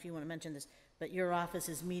Lavelle, I don't know if you want to mention this, but your office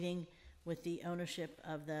is meeting with the ownership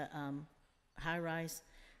of the high-rise,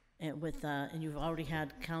 and and you've already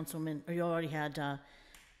had councilman, or you already had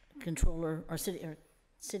controller or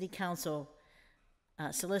city council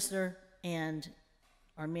solicitor and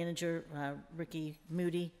our manager Ricky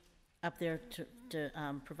Moody up there to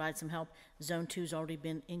provide some help. Zone 2's already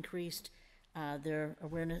been increased. Their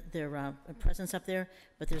awareness, their presence up there,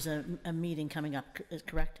 but there's a meeting coming up,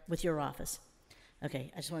 correct, with your office.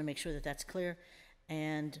 Okay, I just want to make sure that that's clear,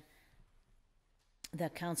 and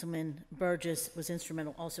that Councilman Burgess was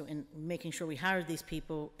instrumental also in making sure we hired these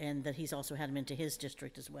people, and that he's also had them into his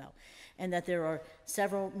district as well. And that there are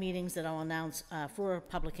several meetings that I'll announce for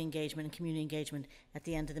public engagement and community engagement at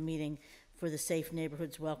the end of the meeting for the safe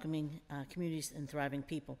neighborhoods, welcoming communities, and thriving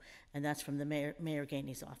people. And that's from the Mayor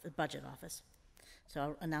Gainey's office, budget office. So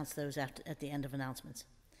I'll announce those at the end of announcements.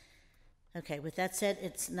 Okay, with that said,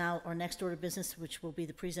 it's now our next order of business, which will be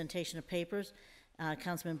the presentation of papers.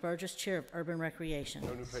 Councilman Burgess, Chair of Urban Recreation.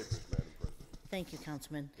 No new papers, Madam President. Thank you,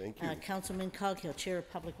 Councilman. Thank you. Councilman Coghill, Chair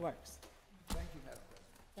of Public Works. Thank you, Madam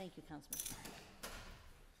President. Thank you, Councilman.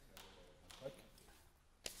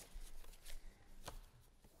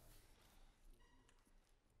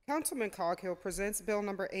 Councilman Coghill presents Bill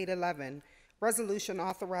number 811, resolution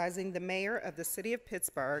authorizing the mayor of the city of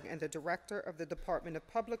Pittsburgh and the director of the Department of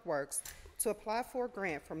Public Works to apply for a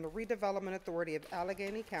grant from the Redevelopment Authority of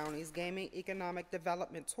Allegheny County's Gaming Economic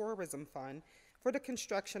Development Tourism Fund for the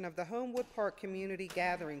construction of the Homewood Park Community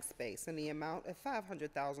Gathering Space in the amount of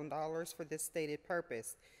 $500,000 for this stated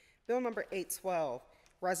purpose. Bill number 812,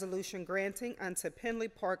 resolution granting unto Penley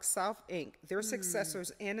Park South, Inc., their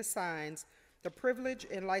successors and assigns the privilege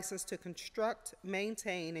and license to construct,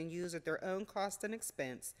 maintain, and use at their own cost and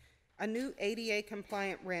expense a new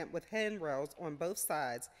ADA-compliant ramp with handrails on both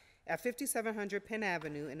sides at 5700 Penn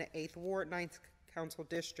Avenue in the 8th Ward, 9th Council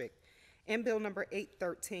District. And Bill number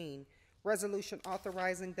 813, resolution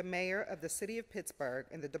authorizing the mayor of the city of Pittsburgh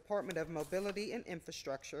and the Department of Mobility and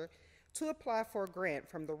Infrastructure to apply for a grant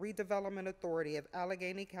from the Redevelopment Authority of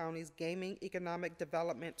Allegheny County's Gaming Economic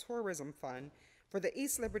Development Tourism Fund for the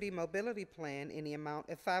East Liberty Mobility Plan in the amount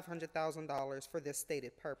of $500,000 for this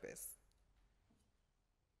stated purpose.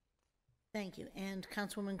 Thank you. And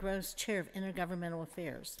Councilwoman Gross, Chair of Intergovernmental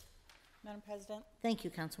Affairs. Madam President? Thank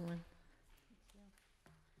you, Councilwoman.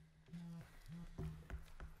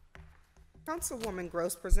 Councilwoman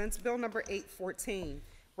Gross presents Bill number 814,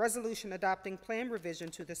 resolution adopting plan revision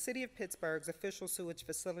to the City of Pittsburgh's official sewage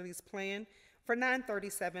facilities plan for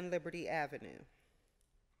 937 Liberty Avenue.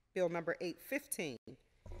 Bill number 815,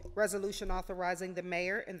 resolution authorizing the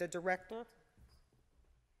mayor and the director.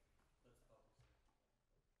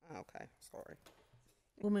 Okay, sorry.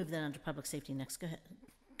 We'll move that under public safety next. Go ahead.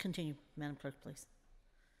 Continue, Madam Clerk, please.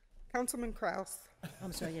 Councilman Kraus.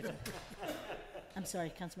 I'm sorry. You have to, I'm sorry,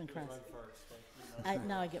 Councilman Kraus.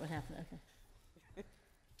 Now I get what happened. Okay.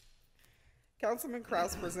 Councilman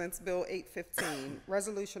Kraus presents Bill 815,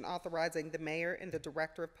 resolution authorizing the mayor and the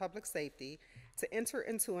director of public safety to enter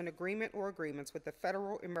into an agreement or agreements with the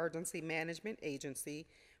Federal Emergency Management Agency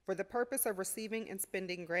for the purpose of receiving and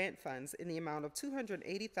spending grant funds in the amount of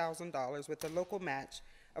 $280,000 with a local match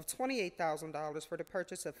of $28,000 for the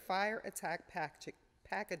purchase of fire attack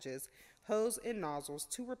packages, hose, and nozzles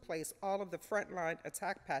to replace all of the frontline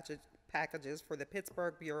attack packages for the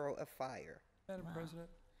Pittsburgh Bureau of Fire. Madam President?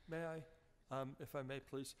 May I? If I may,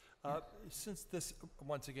 please. Since this,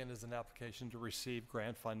 once again, is an application to receive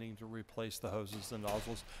grant funding to replace the hoses and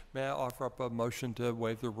nozzles, may I offer up a motion to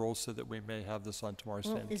waive the rules so that we may have this on tomorrow's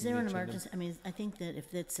Well, standing is there an committee agenda? emergency? I mean, I think that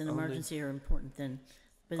if it's an Only- emergency or important, then,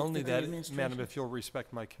 but it's Only for the that, administration. Madam, if you'll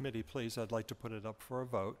respect my committee, please, I'd like to put it up for a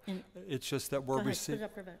vote. And- It's just that Go we're ahead, put receiving, it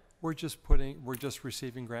up for a vote. we're just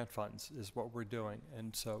receiving grant funds is what we're doing.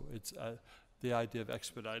 And so it's, the idea of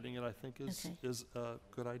expediting it, I think, Okay. is a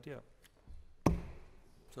good idea.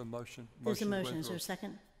 So motion. There's a to waive motion. Is there a rules.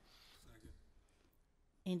 second?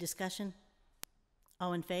 Any discussion?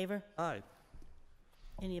 All in favor? Aye.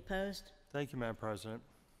 Any opposed? Thank you, Madam President.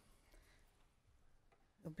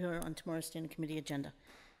 It'll be on tomorrow's standing committee agenda.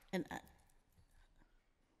 And,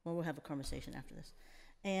 well, we'll have a conversation after this.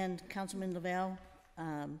 And Councilman Lavelle,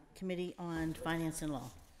 Committee on Finance and Law.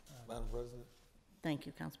 Madam President? Thank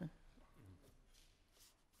you, Councilman.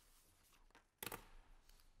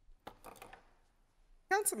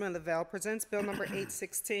 Councilman Lavelle presents Bill number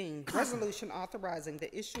 816, resolution authorizing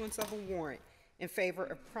the issuance of a warrant in favor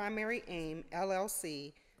of Primary Aim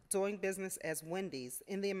LLC doing business as Wendy's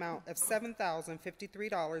in the amount of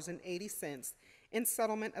 $7,053.80 in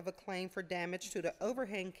settlement of a claim for damage to the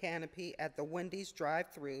overhang canopy at the Wendy's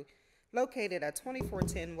drive-thru located at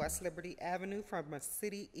 2410 West Liberty Avenue from a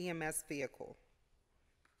city EMS vehicle.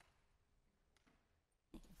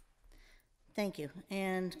 Thank you.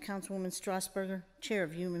 And Councilwoman Strasburger, Chair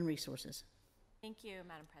of Human Resources. Thank you,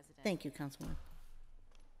 Madam President. Thank you, Councilwoman.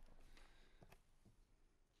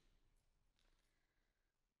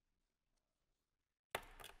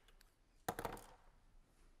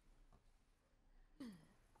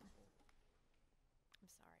 I'm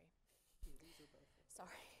sorry. Sorry.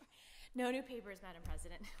 No new papers, Madam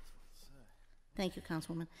President. Thank you,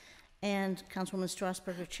 Councilwoman. And Councilwoman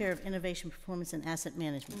Strasburger, Chair of Innovation, Performance, and Asset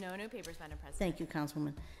Management. No new papers, Madam President. Thank you,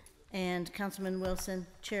 Councilwoman. And Councilman Wilson,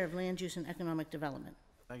 Chair of Land Use and Economic Development.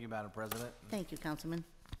 Thank you, Madam President. Thank you, Councilman.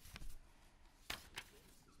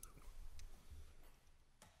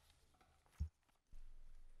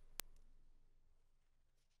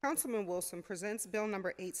 Councilman Wilson presents Bill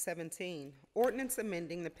number 817, ordinance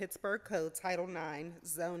amending the Pittsburgh Code Title IX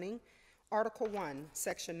zoning, Article 1,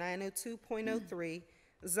 Section 902.03,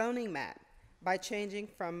 zoning map, by changing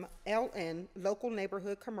from LN, local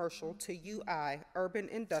neighborhood commercial, to UI, urban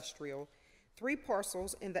industrial, 3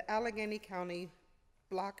 parcels in the Allegheny County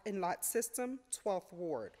block and lot system, 12th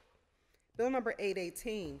Ward. Bill number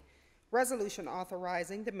 818, resolution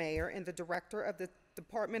authorizing the mayor and the director of the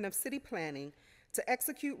Department of City Planning to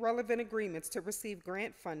execute relevant agreements to receive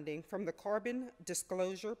grant funding from the Carbon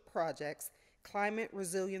Disclosure Project's Climate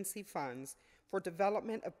Resiliency Funds for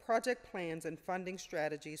development of project plans and funding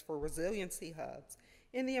strategies for resiliency hubs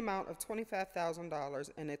in the amount of $25,000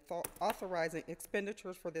 and authorizing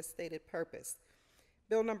expenditures for this stated purpose.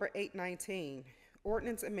 Bill number 819,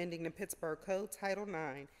 ordinance amending the Pittsburgh Code Title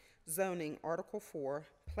IX, zoning, Article 4,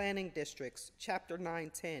 planning districts, Chapter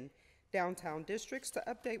 910, downtown districts to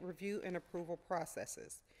update review and approval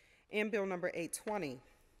processes. And Bill number 820,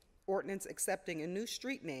 ordinance accepting a new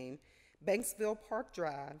street name, Banksville Park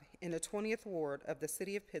Drive, in the 20th Ward of the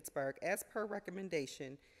City of Pittsburgh as per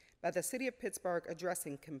recommendation by the City of Pittsburgh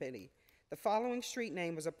Addressing Committee. The following street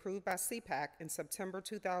name was approved by CPAC in September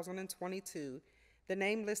 2022. The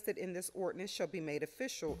name listed in this ordinance shall be made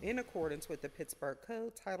official in accordance with the Pittsburgh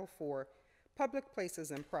Code Title IV, Public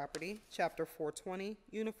Places and Property, Chapter 420,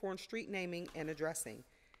 Uniform Street Naming and Addressing.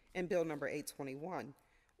 And Bill number 821,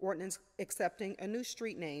 ordinance accepting a new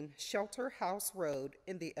street name, Shelter House Road,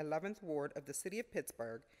 in the 11th Ward of the City of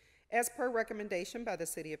Pittsburgh, as per recommendation by the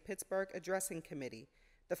City of Pittsburgh Addressing Committee.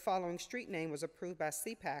 The following street name was approved by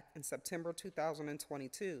CPAC in September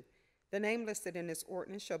 2022. The name listed in this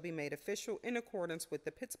ordinance shall be made official in accordance with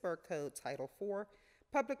the Pittsburgh Code Title IV,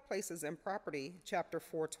 Public Places and Property, Chapter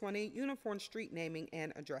 420, Uniform Street Naming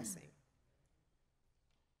and Addressing.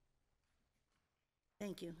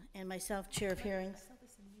 Thank you. And myself, Chair of Hearings.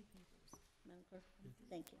 Madam Clerk,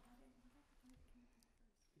 thank you.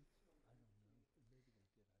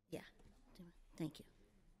 Yeah, thank you.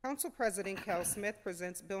 Council President Cal Smith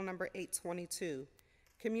presents Bill number 822,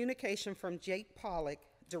 communication from Jake Pollock,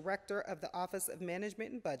 Director of the Office of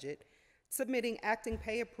Management and Budget, submitting acting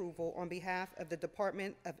pay approval on behalf of the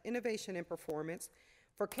Department of Innovation and Performance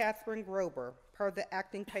for Catherine Grober, per the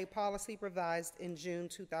acting pay policy revised in June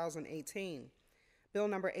 2018. Bill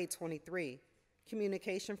number 823,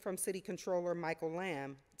 communication from City Controller Michael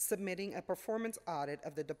Lamb, submitting a performance audit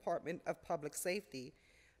of the Department of Public Safety,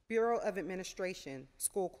 Bureau of Administration,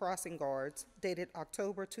 School Crossing Guards, dated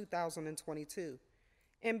October 2022.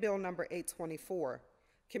 And Bill number 824,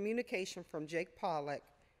 communication from Jake Pollock,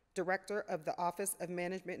 Director of the Office of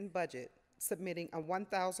Management and Budget, submitting a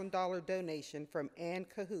 $1,000 donation from Ann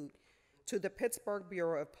Cahoot to the Pittsburgh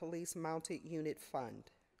Bureau of Police Mounted Unit Fund.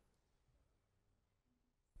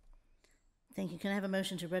 Thank you. Can I have a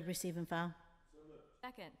motion to read, receive, and file?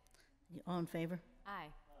 Second. All in favor? Aye.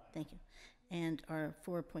 Thank you. And our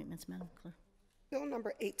 4 appointments, Madam Clerk. Bill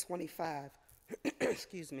number 825,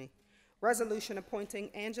 excuse me. Resolution appointing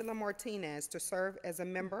Angela Martinez to serve as a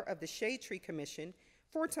member of the Shade Tree Commission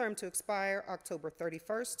for a term to expire October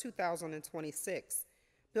 31st, 2026.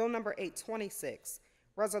 Bill number 826,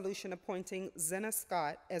 resolution appointing Zena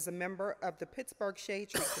Scott as a member of the Pittsburgh Shade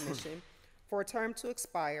Tree Commission for a term to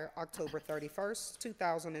expire October 31st,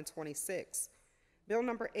 2026. Bill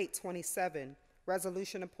number 827,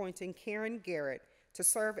 resolution appointing Karen Garrett to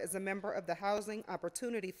serve as a member of the Housing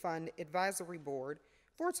Opportunity Fund Advisory Board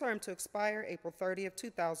for a term to expire April 30th,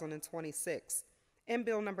 2026. And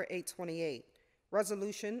Bill number 828,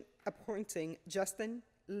 resolution appointing Justin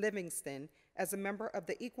Livingston as a member of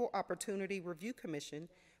the Equal Opportunity Review Commission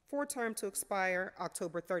for a term to expire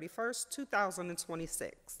October 31st,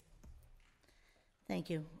 2026. Thank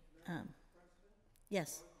you.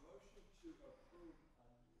 Yes.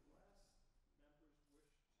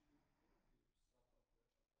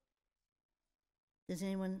 Does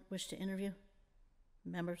anyone wish to interview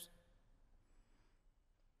members?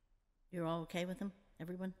 You're all okay with them,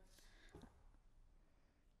 everyone?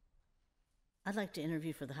 I'd like to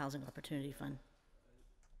interview for the Housing Opportunity Fund.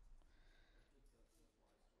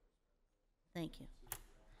 Thank you.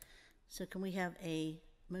 So can we have a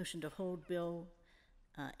motion to hold Bill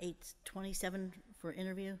 827 for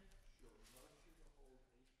interview?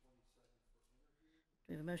 Do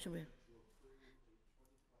we have a motion?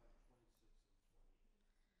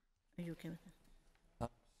 Are you okay with that? I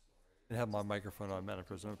didn't have my microphone on, Madam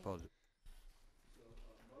President. Apologies.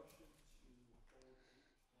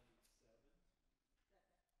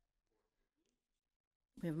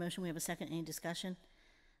 We have a motion, we have a second. Any discussion?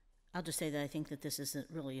 I'll just say that I think that this is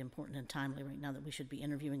really important and timely right now, that we should be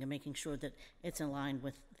interviewing and making sure that it's in line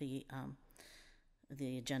with the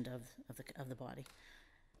agenda of the body.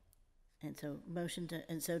 And so motion to,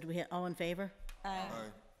 and so do we have all in favor? Aye. Aye.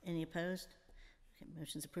 Any opposed? Okay,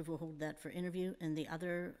 motion's approved. We'll hold that for interview. And the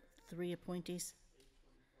other 3 appointees?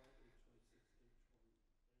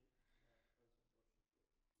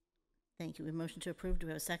 Thank you. We have a motion to approve. Do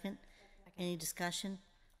we have a second? Any discussion?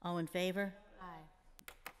 All in favor? Aye.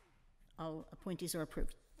 All appointees are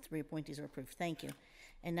approved. 3 appointees are approved. Thank you.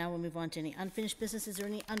 And now we'll move on to any unfinished business. Is there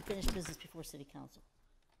any unfinished business before City Council?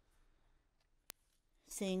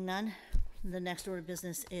 Seeing none, the next order of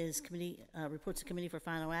business is committee reports of committee for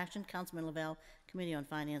final action. Councilman Lavelle, Committee on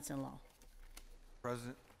Finance and Law.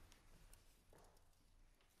 President.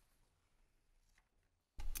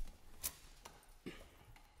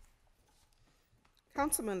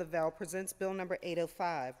 Councilman Lavelle presents Bill number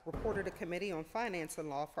 805, reported to Committee on Finance and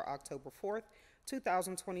Law for October 4th,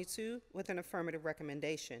 2022, with an affirmative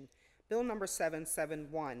recommendation. Bill number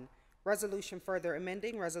 771, resolution further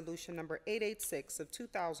amending resolution number 886 of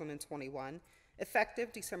 2021,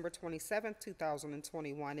 effective December 27th,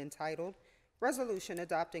 2021, entitled Resolution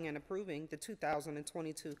Adopting and Approving the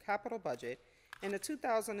 2022 Capital Budget and the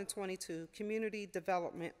 2022 Community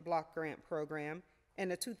Development Block Grant Program and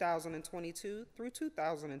the 2022 through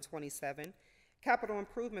 2027 Capital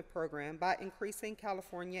Improvement Program by increasing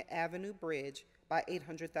California Avenue Bridge by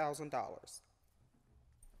 $800,000.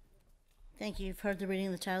 Thank you. You've heard the reading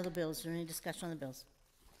of the title of the bills. Is there any discussion on the bills?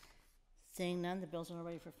 Seeing none, the bills are now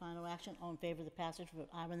ready for final action. All in favor of the passage, vote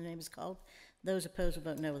aye when the name is called. Those opposed will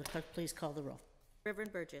vote no. Will the clerk please call the roll?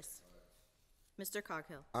 Reverend Burgess. Mr.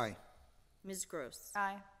 Coghill. Aye. Ms. Gross.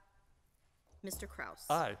 Aye. Mr. Kraus.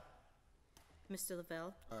 Aye. Mr.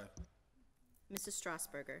 Lavelle. Aye. Mrs.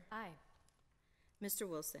 Strasburger. Aye. Mr.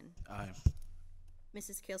 Wilson. Aye.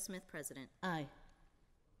 Mrs. Kale Smith, President. Aye.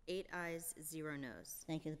 8 ayes, 0 noes.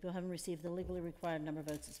 Thank you. The bill having received the legally required number of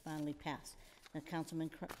votes is finally passed. Now, Councilman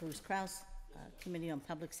Bruce Kraus, Committee on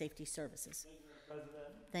Public Safety Services. Thank you, Madam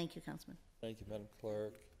President. Thank you, Councilman. Thank you, Madam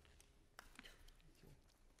Clerk.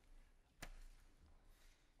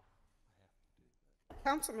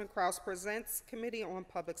 Councilman Kraus presents Committee on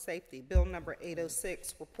Public Safety, Bill number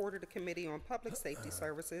 806, reported to Committee on Public Safety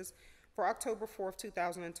Services for October 4th,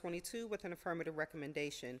 2022, with an affirmative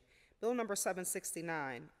recommendation. Bill number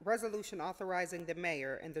 769, resolution authorizing the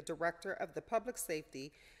mayor and the director of the public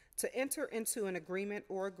safety to enter into an agreement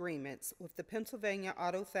or agreements with the Pennsylvania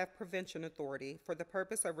Auto Theft Prevention Authority for the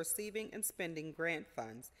purpose of receiving and spending grant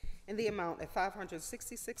funds in the amount of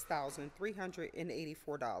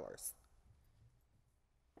 $566,384.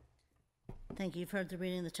 Thank you. You've heard the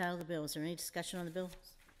reading of the title of the bill. Is there any discussion on the bill?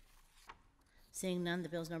 Seeing none, the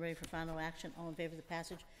bill is now ready for final action. All in favor of the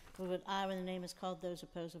passage will vote aye when the name is called. Those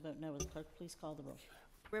opposed will vote no. Will the clerk please call the roll?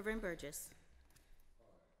 Reverend Burgess.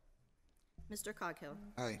 Mr. Coghill.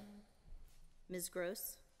 Aye. Ms.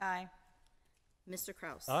 Gross. Aye. Mr.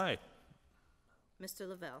 Kraus. Aye. Mr.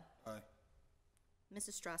 Lavelle. Aye.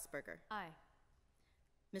 Mrs. Strasburger. Aye.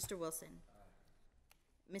 Mr. Wilson.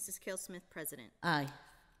 Mrs. Kelsmith, President. Aye.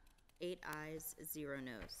 8 ayes, 0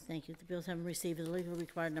 noes. Thank you. The bills having received the legally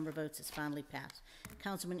required number of votes is finally passed.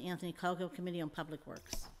 Councilman Anthony Coghill, Committee on Public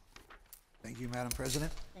Works. Thank you, Madam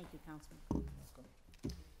President. Thank you, Councilman.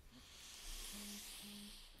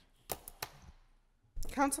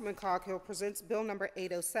 Councilman Coghill presents Bill number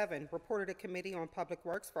 807, reported to Committee on Public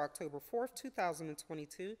Works for October 4th,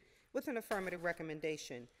 2022, with an affirmative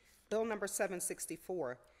recommendation. Bill number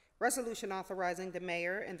 764, resolution authorizing the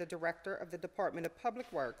mayor and the director of the Department of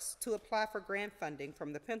Public Works to apply for grant funding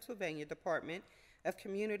from the Pennsylvania Department of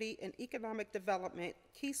Community and Economic Development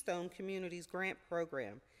Keystone Communities Grant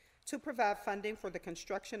Program to provide funding for the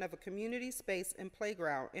construction of a community space and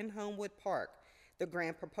playground in Homewood Park. The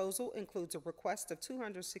grant proposal includes a request of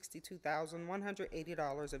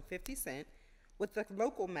 $262,180.50 with the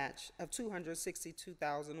local match of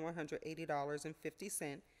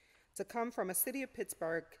 $262,180.50 to come from a City of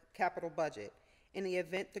Pittsburgh capital budget. In the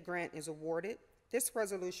event the grant is awarded, this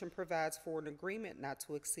resolution provides for an agreement not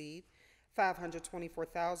to exceed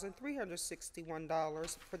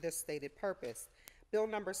 $524,361 for this stated purpose. Bill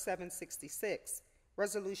number 766,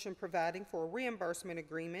 resolution providing for a reimbursement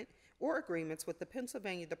agreement or agreements with the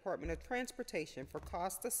Pennsylvania Department of Transportation for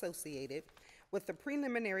costs associated with the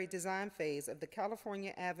preliminary design phase of the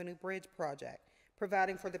California Avenue Bridge project,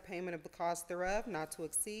 providing for the payment of the cost thereof not to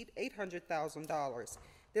exceed $800,000.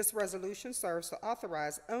 This resolution serves to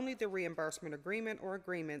authorize only the reimbursement agreement or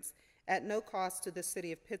agreements at no cost to the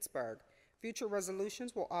City of Pittsburgh. Future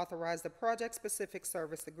resolutions will authorize the project-specific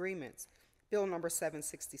service agreements. Bill number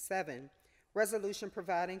 767, resolution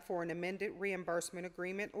providing for an amended reimbursement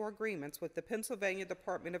agreement or agreements with the Pennsylvania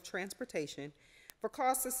Department of Transportation for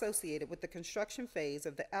costs associated with the construction phase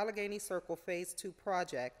of the Allegheny Circle Phase 2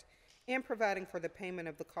 project and providing for the payment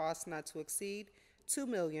of the cost not to exceed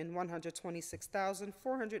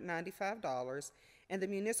 $2,126,495 and the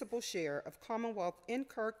municipal share of Commonwealth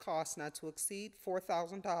incurred costs not to exceed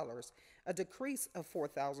 $4,000, a decrease of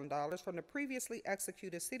 $4,000 from the previously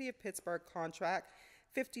executed City of Pittsburgh contract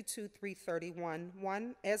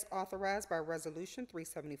 52-331-1 as authorized by Resolution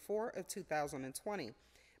 374 of 2020.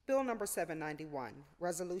 Bill number 791,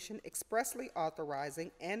 resolution expressly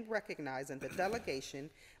authorizing and recognizing the delegation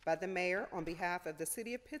by the mayor on behalf of the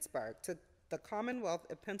City of Pittsburgh to the Commonwealth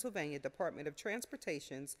of Pennsylvania Department of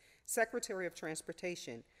Transportation's Secretary of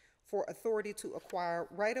Transportation for authority to acquire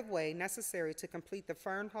right-of-way necessary to complete the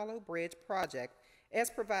Fern Hollow Bridge project as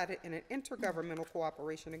provided in an intergovernmental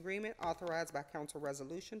cooperation agreement authorized by Council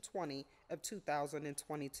Resolution 20 of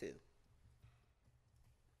 2022.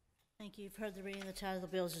 Thank you. You've heard the reading of the title of the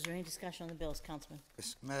bills. Is there any discussion on the bills, Councilman?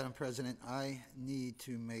 Yes, Madam President, I need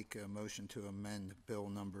to make a motion to amend Bill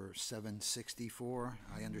number 764.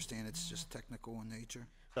 I understand it's just technical in nature.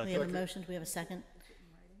 We have a motion. Do we have a second?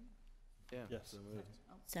 Yeah. Yes.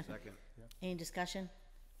 Second. Second. Any discussion?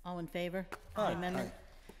 All in favor? Aye. The amendment?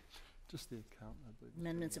 Just the account, I believe.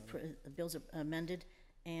 Amendments, the bills are amended.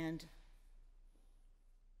 And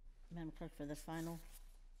Madam Clerk, for the final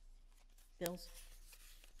bills?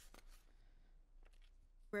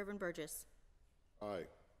 Reverend Burgess. Aye.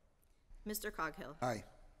 Mr. Coghill. Aye.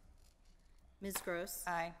 Ms. Gross.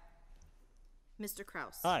 Aye. Mr.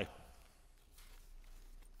 Kraus. Aye.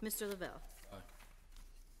 Mr. Lavelle. Aye.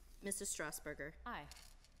 Mrs. Strasburger. Aye.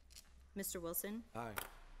 Mr. Wilson. Aye.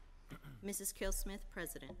 Mrs. Kelsmith,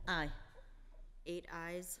 President. Aye. 8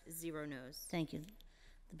 ayes, 0 noes. Thank you.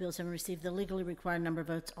 The bills having received the legally required number of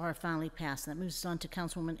votes are finally passed. That moves us on to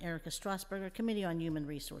Councilwoman Erica Strasburger, Committee on Human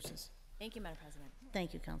Resources. Thank you, Madam President.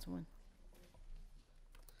 Thank you, Councilwoman.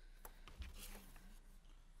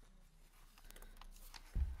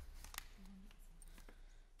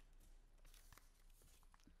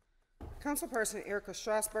 Councilperson Erica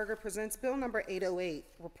Strasburger presents Bill number 808,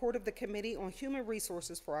 report of the Committee on Human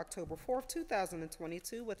Resources for October 4th,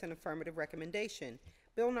 2022, with an affirmative recommendation.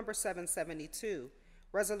 Bill number 772,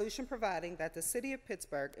 resolution providing that the City of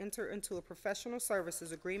Pittsburgh enter into a professional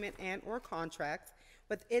services agreement and/or contract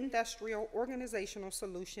with Industrial Organizational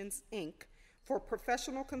Solutions, Inc., for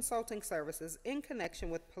professional consulting services in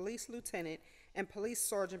connection with police lieutenant and police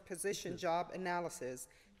sergeant position job analysis,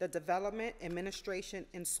 the development, administration,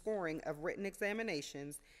 and scoring of written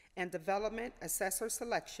examinations, and development, assessor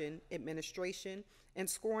selection, administration, and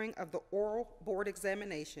scoring of the oral board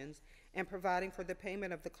examinations, and providing for the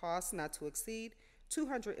payment of the cost not to exceed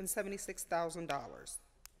 $276,000.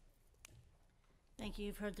 Thank you.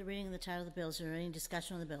 You've heard the reading of the title of the bill. Is there any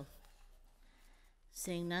discussion on the bill?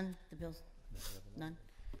 Seeing none, the bill's none.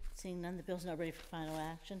 Seeing none, the bill's not ready for final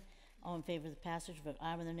action. All in favor of the passage, vote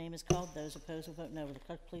aye when their name is called. Those opposed will vote no. Will the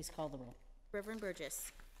clerk please call the roll? Reverend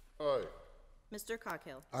Burgess. Aye. Mr.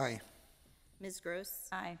 Coghill. Aye. Ms. Gross.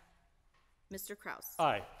 Aye. Mr. Kraus.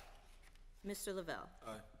 Aye. Mr. Lavelle.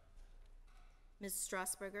 Aye. Ms.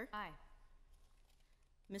 Strasburger. Aye.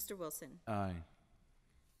 Mr. Wilson. Aye.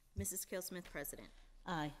 Mrs. Kelsmith, President.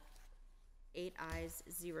 Aye. 8 ayes,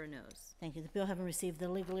 0 noes. Thank you. The bill, having received the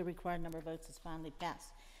legally required number of votes, is finally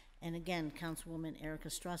passed. And again, Councilwoman Erica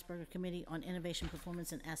Strasburger, Committee on Innovation,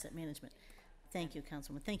 Performance, and Asset Management. Thank you,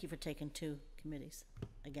 Councilwoman. Thank you for taking 2 committees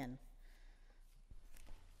again.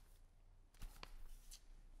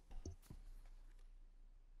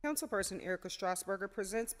 Councilperson Erica Strasburger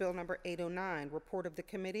presents Bill Number 809, Report of the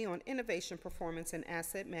Committee on Innovation, Performance, and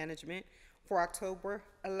Asset Management for October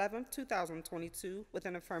 11, 2022, with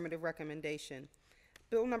an affirmative recommendation.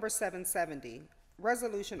 Bill Number 770,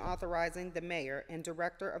 Resolution authorizing the Mayor and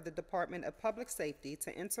Director of the Department of Public Safety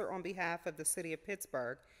to enter on behalf of the City of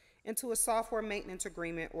Pittsburgh into a software maintenance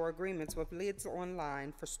agreement or agreements with Lids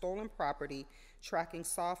Online for stolen property tracking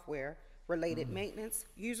software, related maintenance,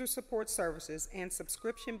 user support services, and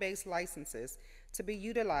subscription-based licenses to be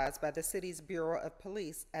utilized by the city's Bureau of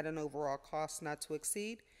Police at an overall cost not to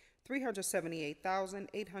exceed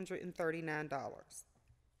 $378,839.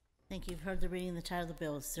 Thank you. You've heard the reading of the title of the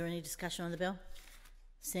bill. Is there any discussion on the bill?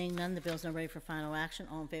 Seeing none, the bill is now ready for final action.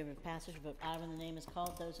 All in favor of passage, vote aye when the name is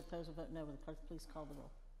called. Those opposed will vote no. Will the clerk please call the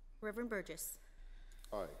roll? Reverend Burgess.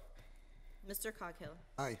 Aye. Mr. Coghill.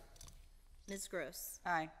 Aye. Ms. Gross.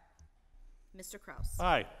 Aye. Mr. Kraus.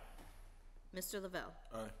 Aye. Mr. Lavelle.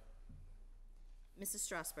 Aye. Mrs.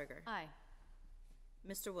 Strasburger. Aye.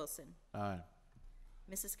 Mr. Wilson. Aye.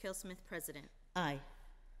 Mrs. Kelsmith, President. Aye.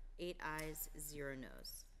 8 ayes, 0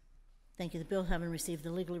 noes. Thank you. The bill, having received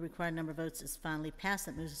the legally required number of votes, is finally passed.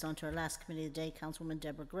 That moves us on to our last committee of the day, Councilwoman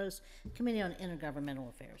Deborah Gross, Committee on Intergovernmental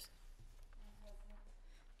Affairs.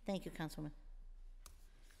 Thank you, Councilwoman.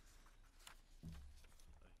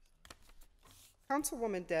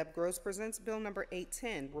 Councilwoman Deb Gross presents Bill Number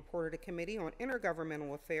 810, reported to Committee on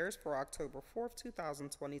Intergovernmental Affairs for October 4th,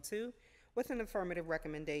 2022, with an affirmative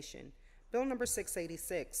recommendation. Bill Number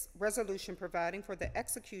 686, Resolution providing for the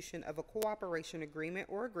execution of a cooperation agreement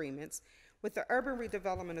or agreements with the Urban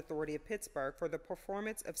Redevelopment Authority of Pittsburgh for the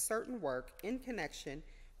performance of certain work in connection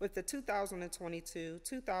with the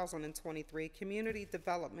 2022-2023 Community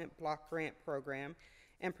Development Block Grant Program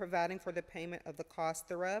and providing for the payment of the cost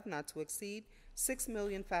thereof not to exceed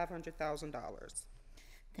 $6,500,000.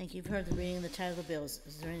 Thank you. You've heard the reading of the title of the bills.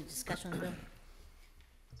 Is there any discussion on the bill?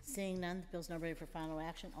 Seeing none, the bill's now ready for final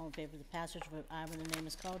action. All in favor of the passage, vote aye when the name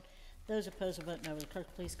is called. Those opposed will vote no. Will the clerk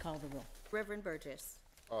please call the roll? Reverend Burgess.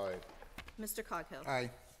 Aye. Mr. Coghill. Aye.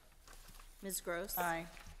 Ms. Gross. Aye.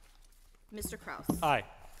 Mr. Kraus. Aye.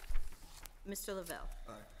 Mr. Lavelle.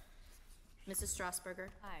 Aye. Mrs. Strasburger.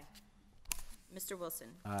 Aye. Mr. Wilson.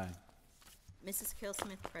 Aye. Mrs.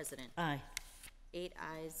 Kelsmith, President. Aye. 8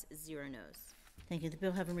 ayes, 0 noes. Thank you. The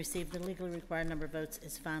bill, having received the legally required number of votes,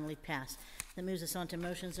 is finally passed. That moves us on to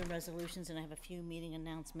motions and resolutions, and I have a few meeting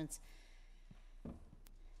announcements. Let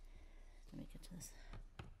me get to this.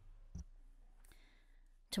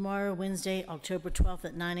 Tomorrow, Wednesday, October 12th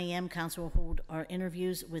at 9 a.m., Council will hold our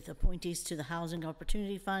interviews with appointees to the Housing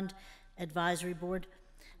Opportunity Fund Advisory Board,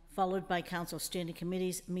 followed by Council Standing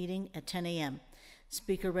Committees meeting at 10 a.m.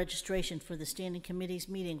 Speaker registration for the Standing Committees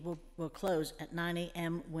meeting will close at 9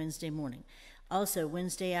 a.m. Wednesday morning. Also,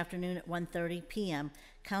 Wednesday afternoon at 1:30 p.m.,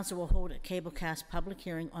 Council will hold a cablecast public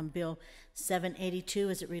hearing on Bill 782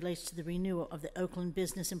 as it relates to the renewal of the Oakland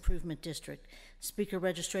Business Improvement District. Speaker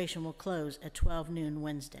registration will close at 12 noon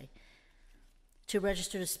Wednesday. To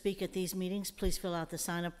register to speak at these meetings, please fill out the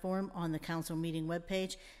sign-up form on the Council meeting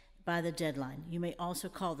webpage by the deadline. You may also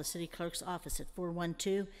call the City Clerk's office at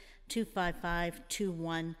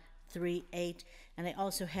 412-255-2138. And I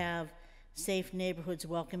also have Safe Neighborhoods,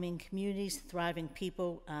 Welcoming Communities, Thriving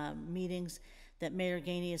People meetings that Mayor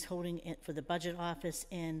Gainey is holding for the Budget Office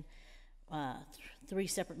in 3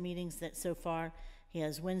 separate meetings that so far. He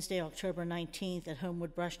has Wednesday, October 19th at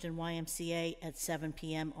Homewood Brushton YMCA at 7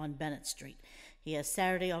 p.m. on Bennett Street. He has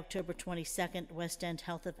Saturday, October 22nd, West End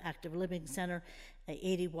Health of Active Living Center at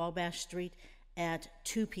 80 Wabash Street at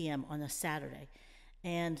 2 p.m. on a Saturday.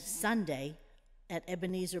 And Sunday at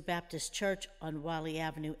Ebenezer Baptist Church on Wiley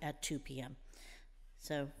Avenue at 2 p.m.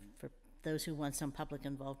 So for those who want some public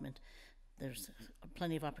involvement, there's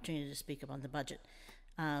plenty of opportunity to speak up on the budget.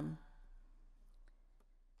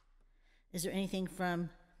 Is there anything from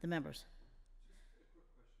the members?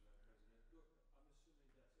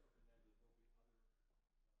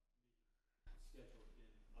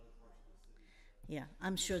 Yeah,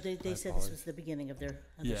 I'm sure they said this was the beginning of their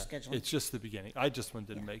scheduling. It's just the beginning. I just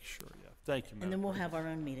wanted to make sure, yeah. Thank you, Madam And then we'll President. have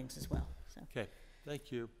our own meetings as well, so. Okay,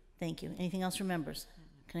 thank you. Thank you. Anything else from members?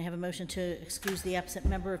 Can I have a motion to excuse the absent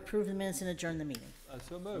member, approve the minutes, and adjourn the meeting?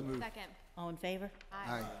 So moved. Second. All in favor?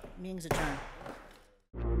 Aye. Meeting's adjourned.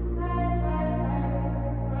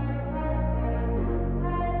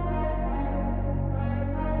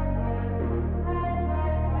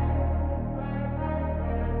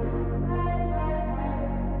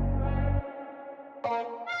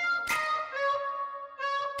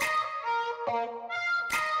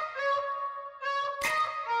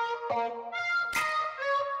 Bye.